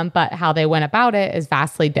 But how they went about it is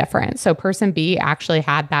vastly different. So person B actually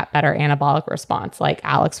had that better anabolic response like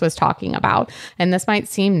Alex was talking about. And this might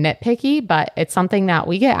seem nitpicky, but it's something that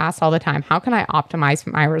we get asked all the time. How can I optimize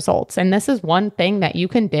my results? And this is one thing that you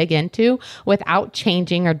can dig into without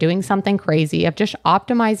changing or doing something crazy, of just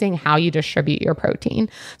optimizing how you distribute your protein.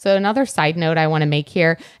 So another side note I want to make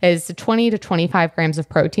here is 20 to 25 grams of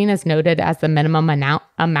protein is noted as the minimum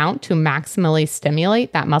amount to maximally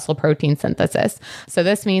stimulate that muscle protein synthesis. So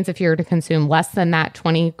this means if you're to consume less than that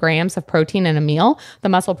 20 grams of protein in a meal, the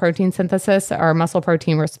muscle protein synthesis or muscle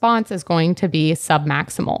protein response is going to be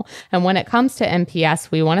submaximal. And when it comes to MPS,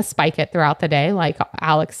 we want to spike it throughout the day, like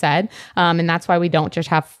Alex said. And that's why we don't just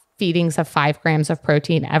have feedings of 5 grams of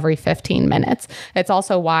protein every 15 minutes. It's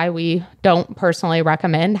also why we don't personally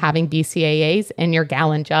recommend having BCAAs in your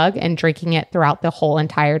gallon jug and drinking it throughout the whole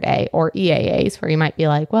entire day, or EAAs, where you might be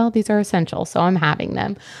like, well, these are essential, so I'm having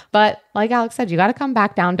them. But like Alex said, you got to come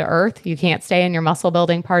back down to earth. You can't stay in your muscle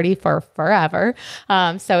building party for forever.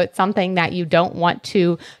 So it's something that you don't want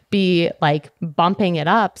to be like bumping it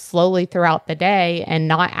up slowly throughout the day and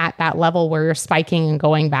not at that level where you're spiking and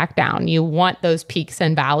going back down. You want those peaks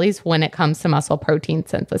and valleys when it comes to muscle protein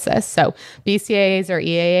synthesis. So BCAAs or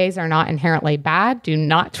EAAs are not inherently bad. Do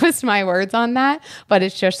not twist my words on that, but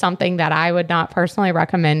it's just something that I would not personally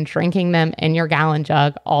recommend drinking them in your gallon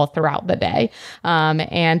jug all throughout the day.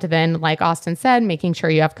 And then, like Austin said, making sure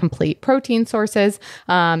you have complete protein sources.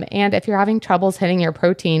 And if you're having troubles hitting your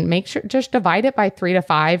protein, make sure just divide it by 3 to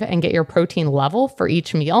 5 and get your protein level for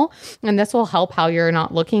each meal. And this will help how you're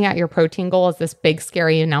not looking at your protein goal as this big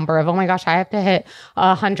scary number of, oh my gosh, I have to hit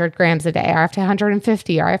 100 grams a day, or I have to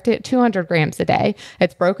 150, or I have to hit 200 grams a day.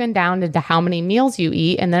 It's broken down into how many meals you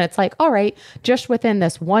eat. And then it's like, all right, just within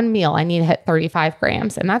this one meal, I need to hit 35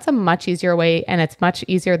 grams. And that's a much easier way. And it's much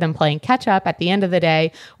easier than playing catch up at the end of the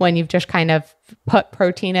day when you've just kind of put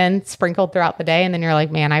protein in sprinkled throughout the day. And then you're like,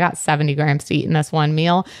 man, I got 70 grams to eat in this one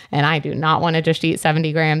meal. And I do not want to just eat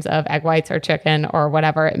 70 grams of egg whites or chicken or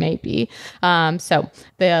whatever it may be. So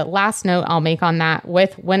the last note I'll make on that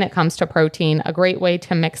with when it comes to protein, a great way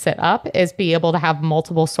to mix it up is be able to have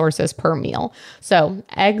multiple sources per meal. So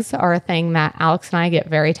eggs are a thing that Alex and I get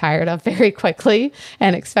very tired of very quickly.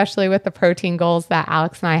 And especially with the protein goals that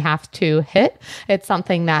Alex and I have to hit, it's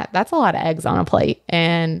something that's a lot of eggs on a plate.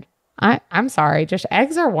 And I'm sorry, just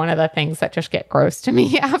eggs are one of the things that just get gross to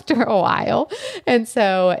me after a while. And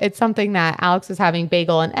so it's something that Alex was having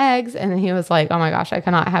bagel and eggs. And he was like, oh my gosh, I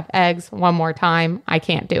cannot have eggs one more time. I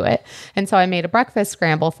can't do it. And so I made a breakfast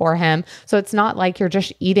scramble for him. So it's not like you're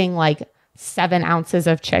just eating like 7 ounces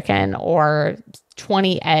of chicken or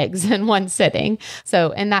 20 eggs in one sitting.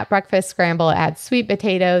 So in that breakfast scramble, it had sweet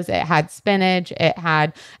potatoes, it had spinach, it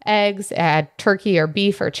had eggs, it had turkey or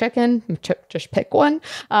beef or chicken, just pick one.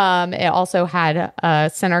 It also had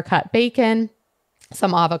center cut bacon,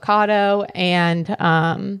 some avocado,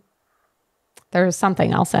 and there was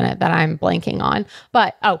something else in it that I'm blanking on,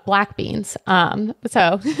 but black beans.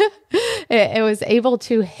 So it was able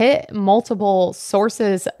to hit multiple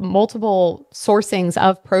sources, multiple sourcings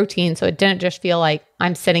of protein. So it didn't just feel like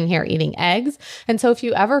I'm sitting here eating eggs. And so if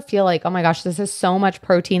you ever feel like, oh my gosh, this is so much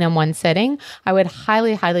protein in one sitting, I would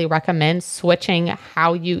highly, highly recommend switching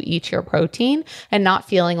how you eat your protein and not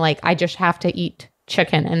feeling like I just have to eat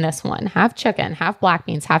chicken in this one. Have chicken, have black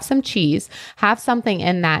beans, have some cheese, have something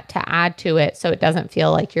in that to add to it so it doesn't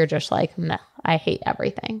feel like you're just like, meh, I hate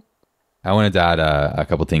everything. I wanted to add a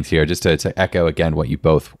couple things here just to echo again what you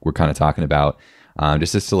both were kind of talking about,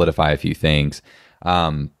 just to solidify a few things.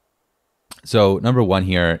 So number one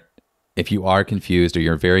here, if you are confused or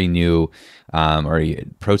you're very new or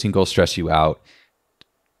protein goals stress you out,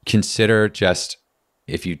 consider just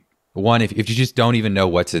if you just don't even know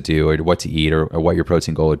what to do or what to eat or what your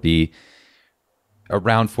protein goal would be,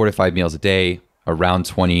 around 4 to 5 meals a day, around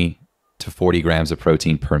 20 to 40 grams of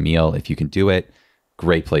protein per meal. If you can do it,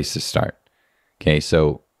 great place to start. Okay.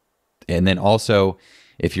 So, and then also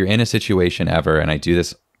if you're in a situation ever, and I do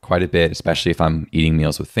this quite a bit, especially if I'm eating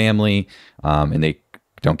meals with family, and they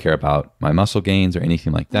don't care about my muscle gains or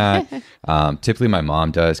anything like that. Typically my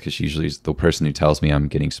mom does, because she usually is the person who tells me I'm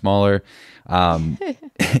getting smaller,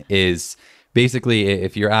 is basically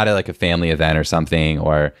if you're at like a family event or something,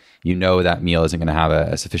 or you know that meal isn't going to have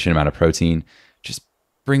a sufficient amount of protein, just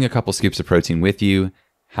bring a couple scoops of protein with you,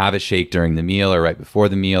 have a shake during the meal or right before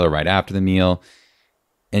the meal or right after the meal.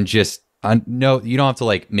 And just no, you don't have to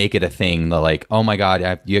like make it a thing that like, oh my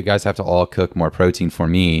God, you guys have to all cook more protein for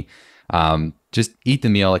me. Just eat the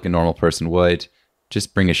meal like a normal person would.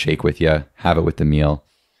 Just bring a shake with you, have it with the meal.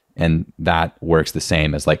 And that works the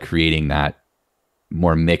same as like creating that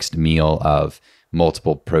more mixed meal of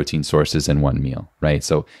multiple protein sources in one meal, right?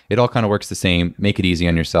 So it all kind of works the same. Make it easy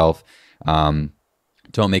on yourself. Don't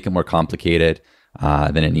make it more complicated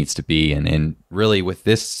than it needs to be. And really with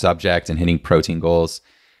this subject and hitting protein goals,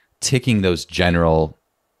 ticking those general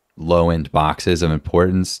low-end boxes of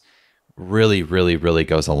importance really, really, really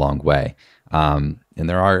goes a long way. And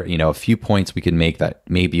there are, a few points we can make that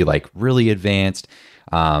may be like really advanced.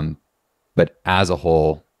 But as a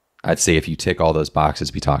whole, I'd say if you tick all those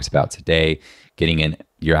boxes we talked about today, getting in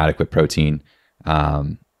your adequate protein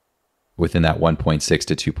within that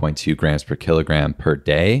 1.6 to 2.2 grams per kilogram per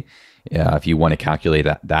day, if you want to calculate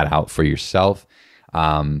that out for yourself,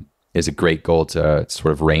 is a great goal to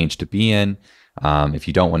sort of range to be in. If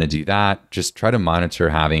you don't want to do that, just try to monitor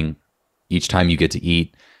having each time you get to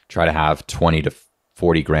eat, try to have 20 to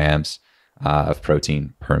 40 grams of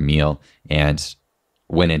protein per meal. And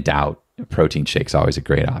when in doubt, a protein shake's always a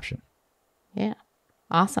great option. Yeah.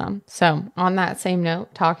 Awesome. So on that same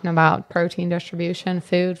note, talking about protein distribution,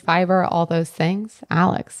 food, fiber, all those things,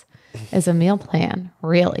 Alex, is a meal plan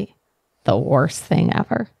really the worst thing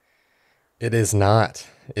ever? It is not.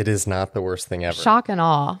 It is not the worst thing ever. Shock and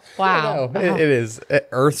awe. Wow. No, it is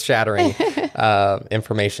earth-shattering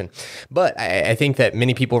information. But I think that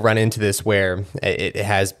many people run into this where it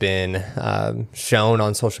has been shown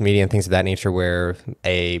on social media and things of that nature where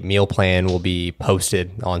a meal plan will be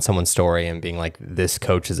posted on someone's story and being like, this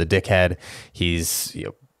coach is a dickhead. He's,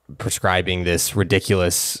 prescribing this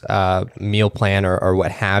ridiculous meal plan or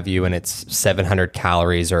what have you, and it's 700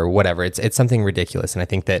 calories or whatever. It's something ridiculous, and I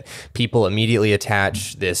think that people immediately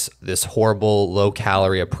attach this horrible low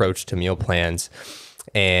calorie approach to meal plans,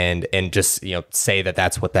 and just say that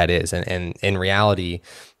that's what that is. And in reality,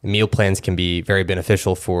 meal plans can be very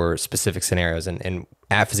beneficial for specific scenarios. And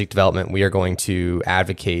at Physique Development, we are going to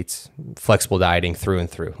advocate flexible dieting through and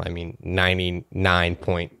through. I mean,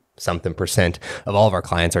 99% of all of our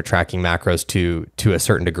clients are tracking macros to a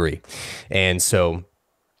certain degree. And so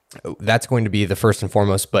that's going to be the first and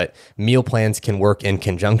foremost, but meal plans can work in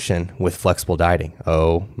conjunction with flexible dieting.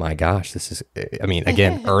 Oh my gosh, this is,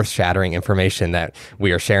 again, earth-shattering information that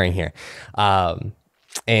we are sharing here. And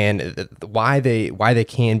why they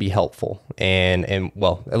can be helpful. And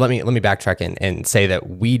well, let me backtrack and say that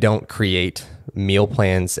we don't create meal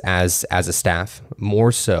plans as a staff,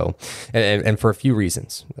 more so, and for a few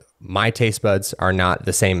reasons. My taste buds are not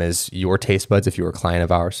the same as your taste buds if you were a client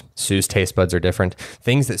of ours. Sue's taste buds are different.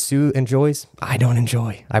 Things that Sue enjoys, I don't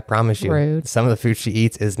enjoy. I promise you. Rude. Some of the food she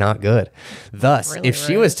eats is not good. Thus, Really if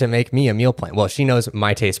she was to make me a meal plan, well, she knows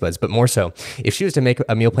my taste buds, but more so, if she was to make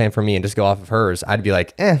a meal plan for me and just go off of hers, I'd be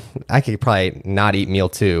like, I could probably not eat meal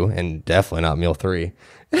 2 and definitely not meal 3.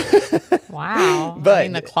 Wow.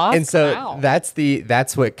 But the clock. and so wow.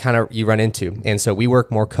 that's what kind of you run into. And so we work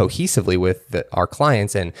more cohesively with our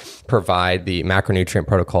clients and provide the macronutrient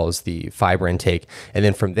protocols, the fiber intake, and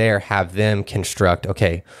then from there have them construct,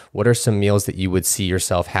 okay, what are some meals that you would see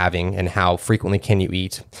yourself having and how frequently can you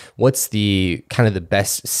eat? What's the kind of the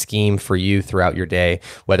best scheme for you throughout your day,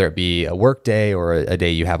 whether it be a work day or a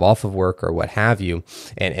day you have off of work or what have you,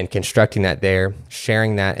 and constructing that there,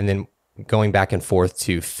 sharing that, and then going back and forth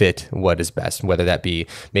to fit what is best, whether that be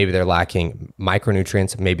maybe they're lacking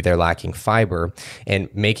micronutrients, maybe they're lacking fiber, and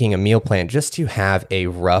making a meal plan just to have a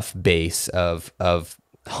rough base of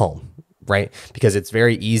home, right? Because it's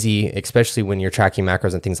very easy, especially when you're tracking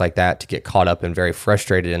macros and things like that, to get caught up and very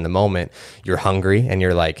frustrated in the moment. You're hungry and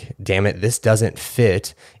you're like, damn it, this doesn't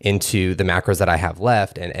fit into the macros that I have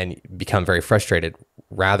left, and become very frustrated,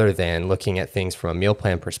 rather than looking at things from a meal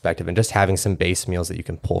plan perspective and just having some base meals that you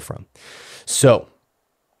can pull from. So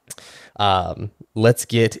let's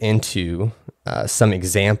get into some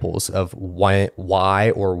examples of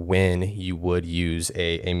why or when you would use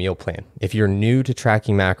a meal plan. If you're new to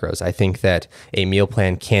tracking macros, I think that a meal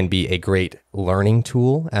plan can be a great learning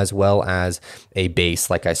tool as well as a base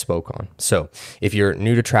like I spoke on. So if you're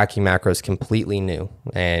new to tracking macros, completely new,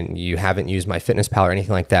 and you haven't used MyFitnessPal or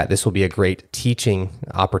anything like that, this will be a great teaching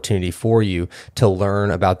opportunity for you to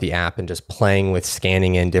learn about the app and just playing with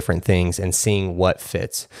scanning in different things and seeing what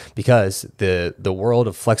fits. Because the world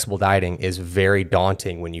of flexible dieting is very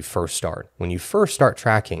daunting when you first start. When you first start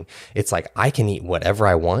tracking, it's like, I can eat whatever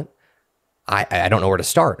I want. I don't know where to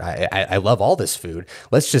start. I love all this food.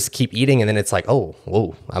 Let's just keep eating. And then it's like, oh,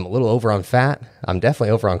 whoa, I'm a little over on fat. I'm definitely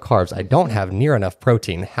over on carbs. I don't have near enough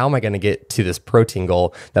protein. How am I going to get to this protein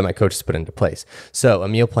goal that my coach has put into place? So a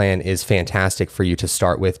meal plan is fantastic for you to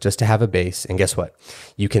start with, just to have a base. And guess what?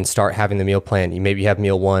 You can start having the meal plan. You maybe have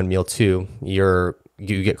meal 1, meal 2. You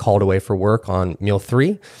get called away for work on meal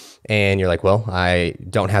 3. And you're like, well, I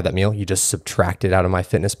don't have that meal. You just subtract it out of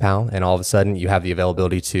MyFitnessPal, and all of a sudden you have the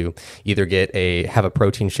availability to either have a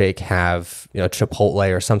protein shake, have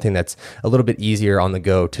Chipotle or something that's a little bit easier on the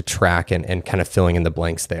go to track and kind of filling in the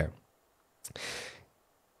blanks there.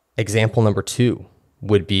 Example number 2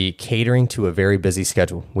 would be catering to a very busy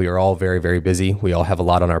schedule. We are all very, very busy. We all have a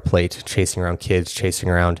lot on our plate, chasing around kids, chasing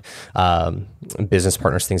around business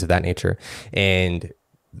partners, things of that nature. And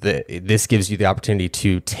this gives you the opportunity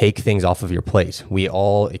to take things off of your plate. We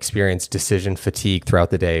all experience decision fatigue throughout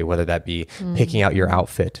the day, whether that be picking out your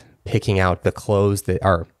outfit, picking out the clothes that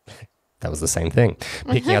was the same thing,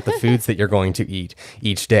 picking out the foods that you're going to eat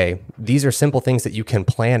each day. These are simple things that you can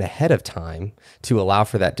plan ahead of time to allow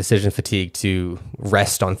for that decision fatigue to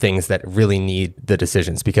rest on things that really need the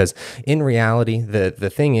decisions. Because in reality, the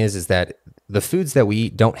thing is that the foods that we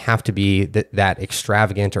eat don't have to be that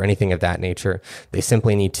extravagant or anything of that nature. They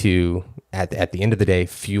simply need to, at the end of the day,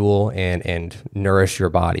 fuel and nourish your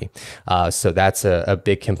body. So that's a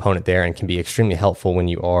big component there, and can be extremely helpful when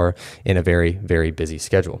you are in a very, very busy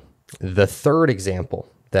schedule. The third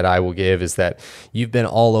example that I will give is that you've been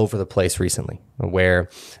all over the place recently. where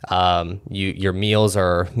your meals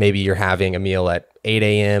are, maybe you're having a meal at 8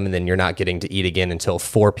 a.m. and then you're not getting to eat again until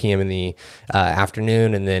 4 p.m. in the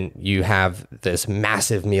afternoon. And then you have this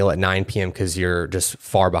massive meal at 9 p.m. because you're just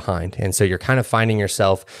far behind. And so you're kind of finding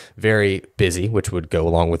yourself very busy, which would go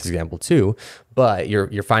along with example 2, but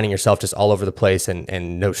you're finding yourself just all over the place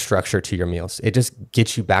and no structure to your meals. It just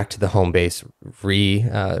gets you back to the home base,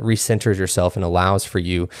 recenters yourself, and allows for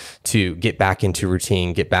you to get back into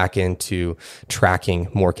routine, get back into tracking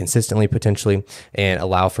more consistently potentially, and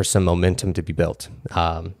allow for some momentum to be built.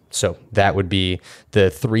 So that would be the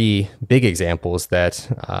 3 big examples that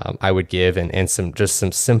I would give, and some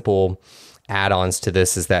simple add-ons to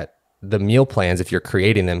this is that the meal plans, if you're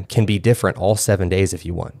creating them, can be different all 7 days if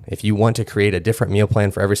you want. If you want to create a different meal plan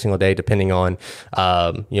for every single day, depending on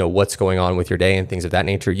what's going on with your day and things of that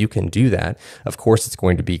nature, you can do that. Of course, it's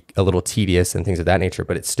going to be a little tedious and things of that nature,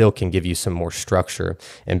 but it still can give you some more structure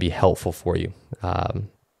and be helpful for you.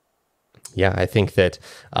 I think that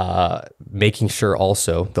making sure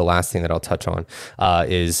also, the last thing that I'll touch on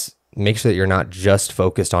is make sure that you're not just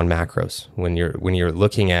focused on macros. When you're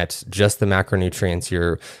looking at just the macronutrients,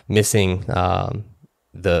 you're missing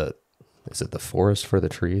is it the forest for the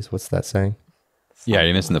trees? What's that saying? Yeah,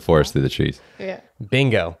 you're missing the forest through the trees. Yeah.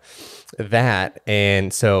 Bingo. That.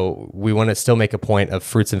 And so we want to still make a point of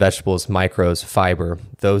fruits and vegetables, micros, fiber.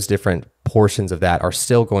 Those different portions of that are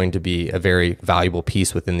still going to be a very valuable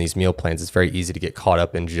piece within these meal plans. It's very easy to get caught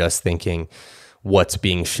up in just thinking what's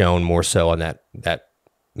being shown more so on that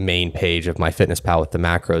main page of MyFitnessPal with the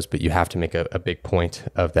macros, but you have to make a big point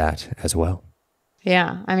of that as well.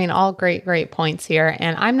 Yeah. I mean, all great points here.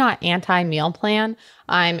 And I'm not anti-meal plan.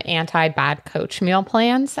 I'm anti-bad coach meal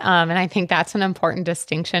plans. And I think that's an important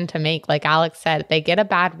distinction to make. Like Alex said, they get a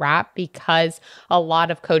bad rap because a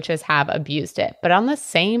lot of coaches have abused it. But on the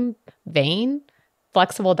same vein,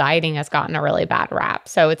 flexible dieting has gotten a really bad rap.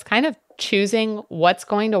 So it's kind of choosing what's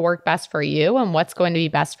going to work best for you and what's going to be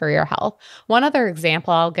best for your health. One other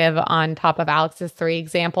example I'll give on top of Alex's 3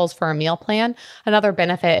 examples for a meal plan. Another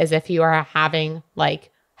benefit is if you are having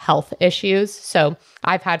like health issues. So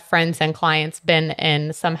I've had friends and clients been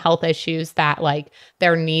in some health issues that like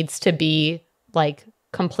there needs to be like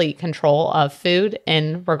complete control of food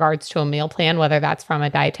in regards to a meal plan, whether that's from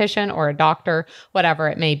a dietitian or a doctor, whatever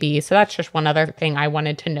it may be. So that's just one other thing I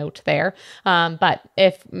wanted to note there. But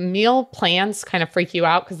if meal plans kind of freak you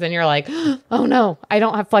out, because then you're like, oh no, I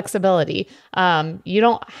don't have flexibility. You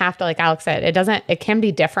don't have to, like Alex said, it can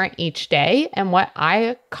be different each day. And what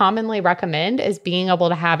I commonly recommend is being able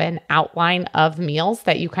to have an outline of meals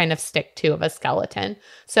that you kind of stick to, of a skeleton.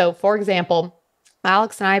 So for example,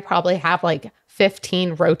 Alex and I probably have like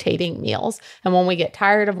 15 rotating meals. And when we get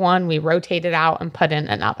tired of one, we rotate it out and put in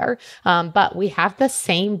another. But we have the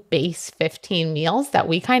same base 15 meals that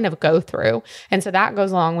we kind of go through. And so that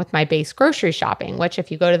goes along with my base grocery shopping, which if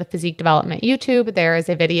you go to the Physique Development YouTube, there is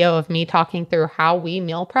a video of me talking through how we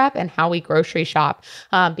meal prep and how we grocery shop.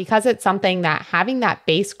 Because it's something that having that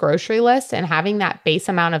base grocery list and having that base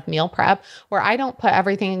amount of meal prep where I don't put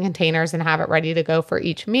everything in containers and have it ready to go for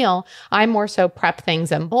each meal, I more so prep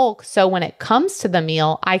things in bulk. So when it comes to the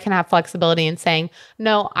meal, I can have flexibility in saying,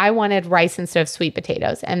 no, I wanted rice instead of sweet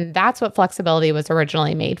potatoes. And that's what flexibility was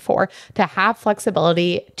originally made for, to have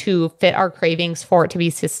flexibility to fit our cravings for it to be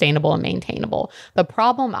sustainable and maintainable. The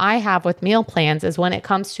problem I have with meal plans is when it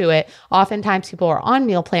comes to it, oftentimes people who are on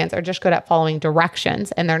meal plans are just good at following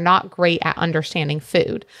directions and they're not great at understanding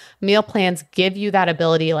food. Meal plans give you that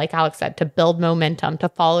ability, like Alex said, to build momentum, to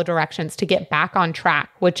follow directions, to get back on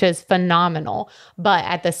track, which is phenomenal. But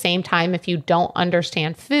at the same time, if you don't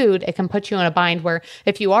understand food, it can put you in a bind where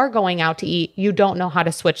if you are going out to eat, you don't know how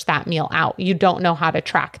to switch that meal out. You don't know how to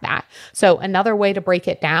track that. So another way to break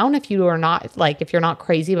it down, if you're not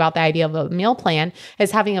crazy about the idea of a meal plan,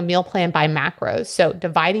 is having a meal plan by macros. So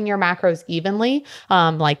dividing your macros evenly,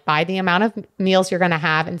 like by the amount of meals you're going to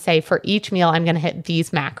have, and say for each meal, I'm going to hit these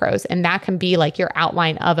macros. And that can be like your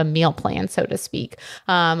outline of a meal plan, so to speak.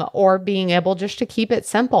 Or being able just to keep it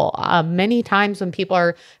simple. Many times when people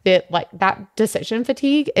are that decision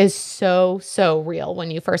fatigue is so real when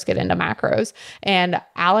you first get into macros. And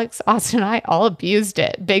Alex, Austin, and I all abused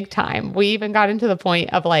it big time. We even got into the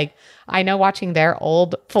point of like, I know watching their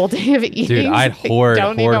old full day of eating. Dude, I'd hoard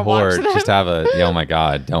just to have oh my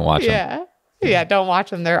God, don't watch them. Yeah, don't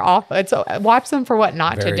watch them. They're awful. Watch them for what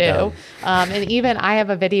not to do. And even I have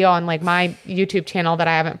a video on like my YouTube channel that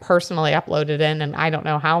I haven't personally uploaded in and I don't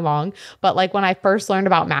know how long. But like when I first learned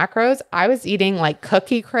about macros, I was eating like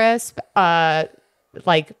Cookie Crisp,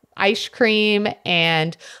 like ice cream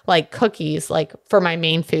and like cookies, like for my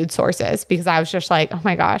main food sources, because I was just like, oh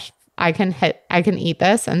my gosh, I can eat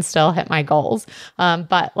this and still hit my goals.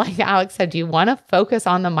 But like Alex said, you want to focus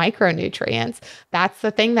on the micronutrients. That's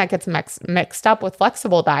the thing that gets mixed up with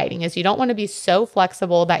flexible dieting, is you don't want to be so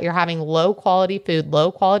flexible that you're having low quality food,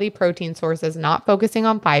 low quality protein sources, not focusing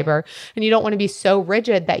on fiber. And you don't want to be so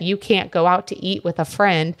rigid that you can't go out to eat with a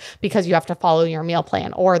friend because you have to follow your meal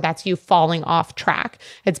plan, or that's you falling off track.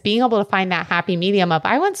 It's being able to find that happy medium of,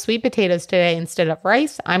 I want sweet potatoes today instead of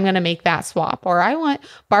rice, I'm going to make that swap. Or I want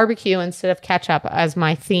barbecue instead of ketchup as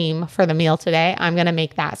my theme for the meal today, I'm going to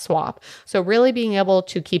make that swap. So really being able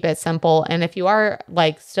to keep it simple. And if you are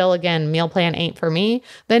like still, again, meal plan ain't for me,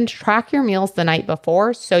 then track your meals the night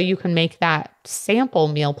before so you can make that sample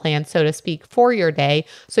meal plan, so to speak, for your day.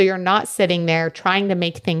 So you're not sitting there trying to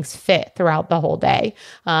make things fit throughout the whole day.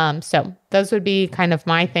 So those would be kind of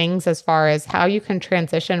my things as far as how you can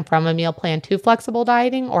transition from a meal plan to flexible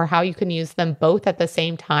dieting, or how you can use them both at the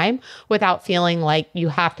same time without feeling like you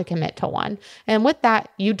have to commit to one. And with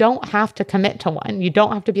that, you don't have to commit to one. You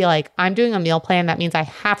don't have to be like, I'm doing a meal plan, that means I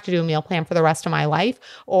have to do a meal plan for the rest of my life,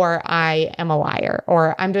 or I am a liar,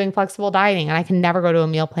 or I'm doing flexible dieting and I can never go to a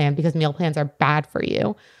meal plan because meal plans are bad for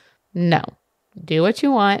you. No. Do what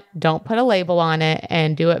you want. Don't put a label on it,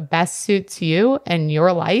 and do what best suits you and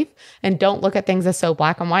your life. And don't look at things as so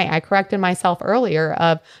black and white. I corrected myself earlier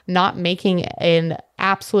of not making an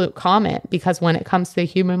absolute comment, because when it comes to the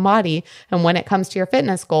human body and when it comes to your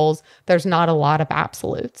fitness goals, there's not a lot of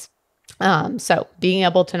absolutes. So being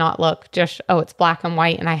able to not look just, oh, it's black and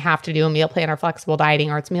white and I have to do a meal plan or flexible dieting,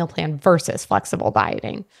 or it's meal plan versus flexible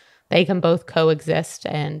dieting. They can both coexist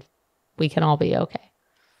and we can all be okay.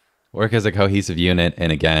 Work as a cohesive unit.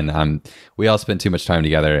 And again, we all spend too much time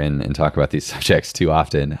together and talk about these subjects too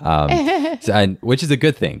often, which is a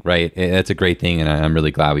good thing, right? It's a great thing. And I'm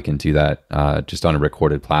really glad we can do that just on a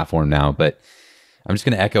recorded platform now. But I'm just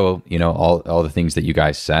going to echo, all the things that you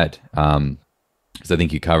guys said, because I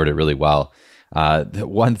think you covered it really well. The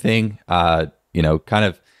one thing, kind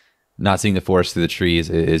of not seeing the forest through the trees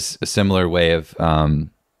is a similar way of,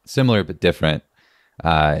 similar but different.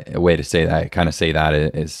 A way to say that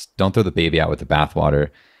is don't throw the baby out with the bathwater.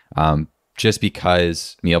 Just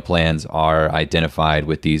because meal plans are identified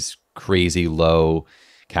with these crazy low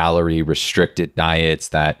calorie restricted diets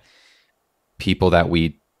that people that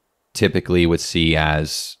we typically would see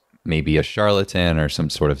as maybe a charlatan or some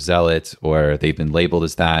sort of zealot, or they've been labeled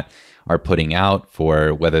as that, are putting out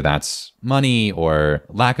for, whether that's money or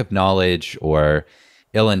lack of knowledge or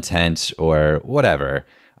ill intent or whatever.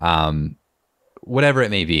 Whatever it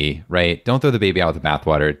may be, right? Don't throw the baby out with the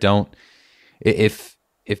bathwater.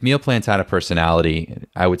 If meal plans had a personality,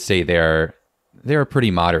 I would say they're a pretty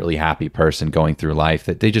moderately happy person going through life,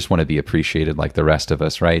 that they just want to be appreciated like the rest of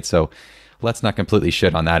us, right? So let's not completely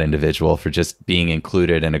shit on that individual for just being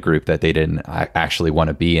included in a group that they didn't actually want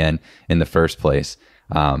to be in the first place.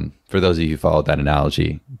 For those of you who followed that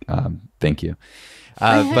analogy, thank you.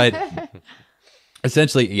 But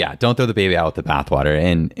essentially, yeah, don't throw the baby out with the bathwater.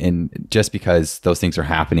 And just because those things are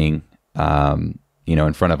happening,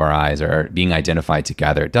 in front of our eyes or being identified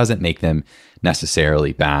together, it doesn't make them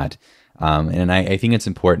necessarily bad. And I think it's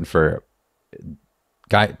important for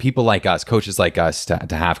people like us, coaches like us,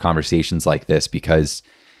 to have conversations like this, because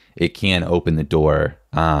it can open the door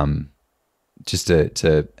just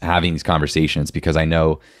to having these conversations. Because I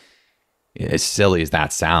know, as silly as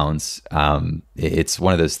that sounds, it's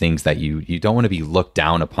one of those things that you don't want to be looked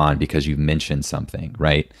down upon because you've mentioned something,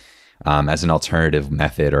 right? As an alternative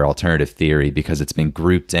method or alternative theory, because it's been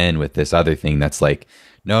grouped in with this other thing that's like,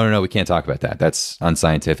 no, we can't talk about that. That's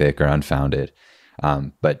unscientific or unfounded.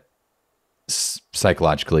 But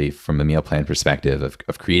psychologically, from a meal plan perspective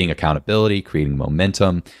of creating accountability, creating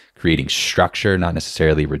momentum, creating structure, not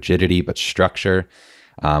necessarily rigidity, but structure,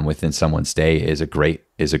 within someone's day is a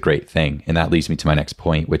great thing. And that leads me to my next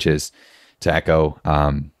point, which is to echo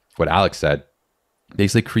what Alex said.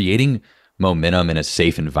 Basically, creating momentum in a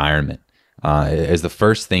safe environment is the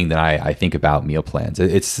first thing that I think about meal plans.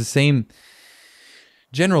 It's the same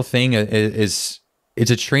general thing. It's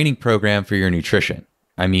a training program for your nutrition.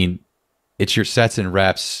 I mean, it's your sets and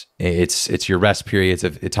reps. It's your rest periods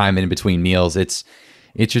of time in between meals. It's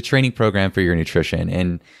your training program for your nutrition.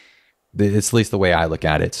 And it's at least the way I look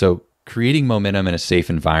at it. So creating momentum in a safe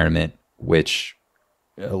environment, which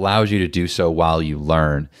allows you to do so while you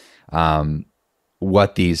learn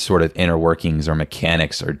what these sort of inner workings or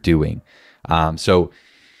mechanics are doing. So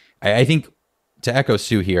I think, to echo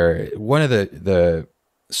Sue here, one of the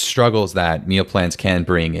struggles that meal plans can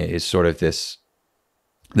bring is sort of this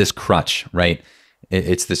crutch, right?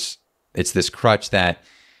 It's this crutch that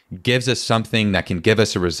gives us something that can give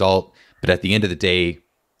us a result, but at the end of the day,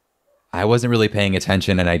 I wasn't really paying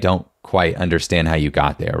attention and I don't quite understand how you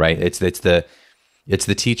got there, right? It's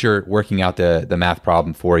the teacher working out the math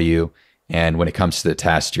problem for you. And when it comes to the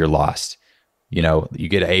test, you're lost. You know, you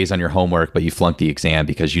get A's on your homework, but you flunked the exam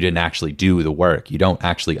because you didn't actually do the work. You don't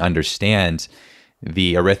actually understand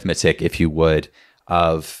the arithmetic, if you would,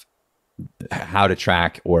 of how to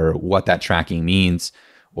track or what that tracking means.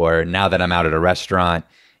 Or now that I'm out at a restaurant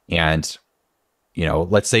and, you know,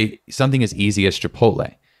 let's say something as easy as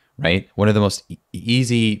Chipotle, right? One of the most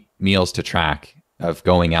easy meals to track of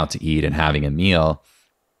going out to eat and having a meal.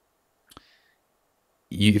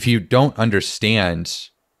 If you don't understand,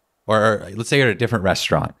 or let's say you're at a different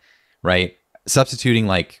restaurant, right? Substituting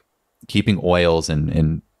like keeping oils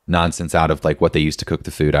and nonsense out of like what they use to cook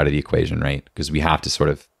the food out of the equation, right? Because we have to sort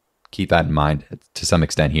of keep that in mind to some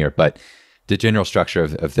extent here. But the general structure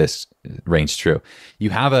of this reigns true. You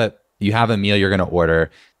have a meal you're going to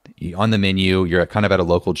order. On the menu, you're kind of at a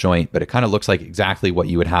local joint, but it kind of looks like exactly what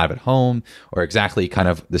you would have at home, or exactly kind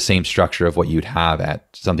of the same structure of what you'd have at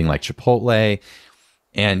something like Chipotle.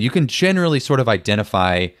 And you can generally sort of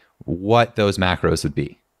identify what those macros would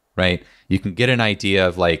be, right? You can get an idea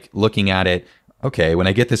of like looking at it. Okay, when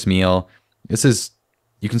I get this meal,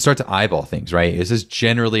 you can start to eyeball things, right? Is this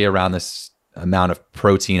generally around this amount of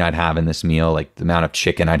protein I'd have in this meal, like the amount of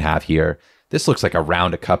chicken I'd have here? This looks like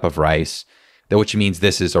around a cup of rice, which means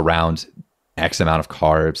this is around X amount of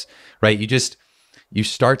carbs, right? You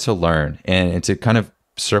start to learn. And to kind of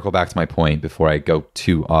circle back to my point before I go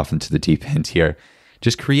too off into the deep end here,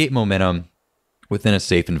 just create momentum within a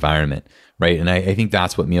safe environment, right? And I think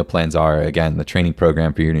that's what meal plans are. Again, the training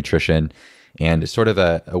program for your nutrition, and it's sort of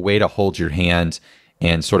a way to hold your hand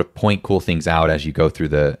and sort of point cool things out as you go through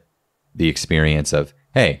the experience of,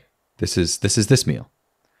 hey, this is this meal.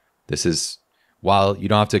 This is, while you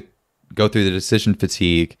don't have to go through the decision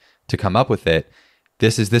fatigue to come up with it,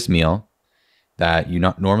 this is this meal that you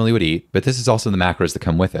not normally would eat, but this is also the macros that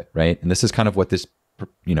come with it, right? And this is kind of what this,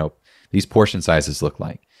 these portion sizes look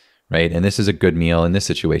like, right? And this is a good meal in this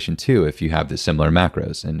situation too, if you have the similar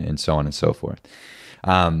macros and so on and so forth.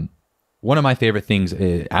 One of my favorite things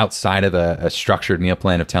outside of a structured meal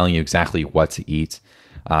plan of telling you exactly what to eat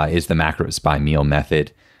is the macros by meal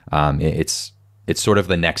method. It's sort of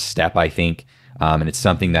the next step, I think. And it's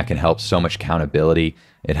something that can help so much accountability.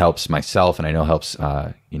 It helps myself, and I know helps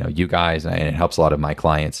you guys, and it helps a lot of my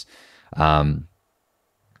clients.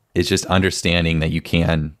 It's just understanding that you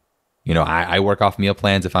can, I work off meal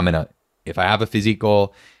plans. If I have a physique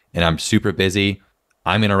goal and I'm super busy,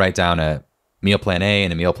 I'm gonna write down a meal plan A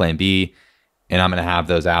and a meal plan B, and I'm gonna have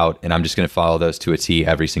those out, and I'm just gonna follow those to a T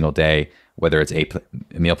every single day, whether it's a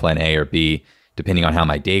meal plan A or B, depending on how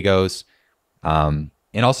my day goes. And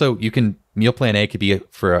also, meal plan A could be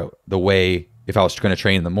for the way, if I was going to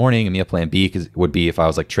train in the morning, and meal plan B would be if I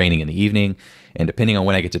was like training in the evening. And depending on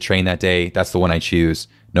when I get to train that day, that's the one I choose.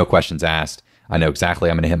 No questions asked. I know exactly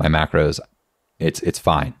I'm going to hit my macros. It's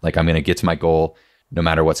fine. Like, I'm going to get to my goal no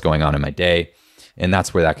matter what's going on in my day. And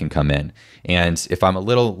that's where that can come in. And if I'm a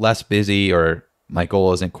little less busy, or my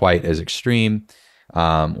goal isn't quite as extreme,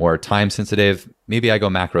 or time sensitive, maybe I go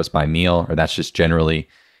macros by meal, or that's just generally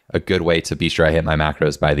a good way to be sure I hit my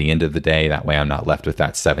macros by the end of the day. That way I'm not left with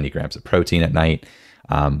that 70 grams of protein at night,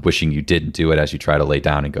 wishing you didn't do it as you try to lay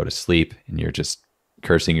down and go to sleep, and you're just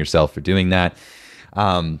cursing yourself for doing that.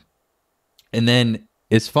 And then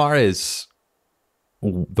as far as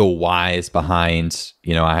the whys behind,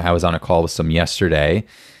 I was on a call with some yesterday,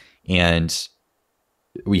 and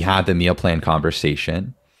we had the meal plan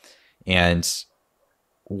conversation. And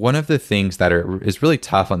one of the things that is really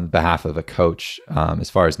tough on behalf of a coach, as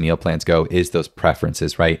far as meal plans go, is those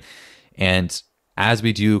preferences, right? And as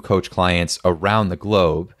we do coach clients around the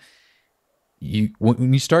globe,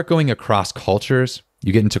 when you start going across cultures,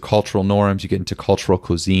 you get into cultural norms, you get into cultural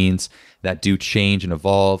cuisines that do change and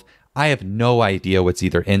evolve. I have no idea what's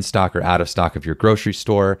either in stock or out of stock of your grocery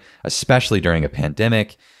store, especially during a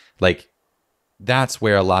pandemic. Like, that's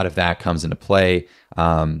where a lot of that comes into play.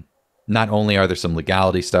 Not only are there some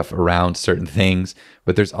legality stuff around certain things,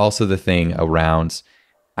 but there's also the thing around,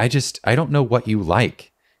 I don't know what you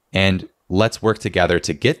like, and let's work together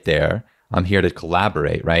to get there. I'm here to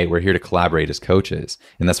collaborate, right? We're here to collaborate as coaches,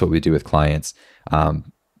 and that's what we do with clients.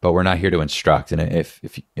 But we're not here to instruct. And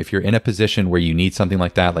if you're in a position where you need something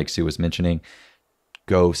like that, like Sue was mentioning,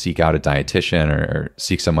 go seek out a dietitian, or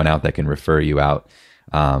seek someone out that can refer you out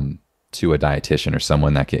to a dietitian, or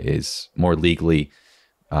someone that is more legally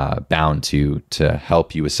bound to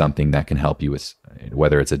help you with something that can help you with,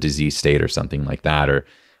 whether it's a disease state or something like that, or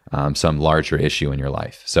some larger issue in your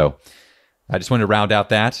life. So I just wanted to round out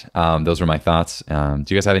that. Those were my thoughts. Do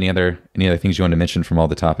you guys have any other things you want to mention from all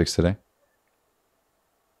the topics today?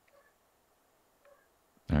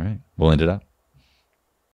 All right, we'll end it up.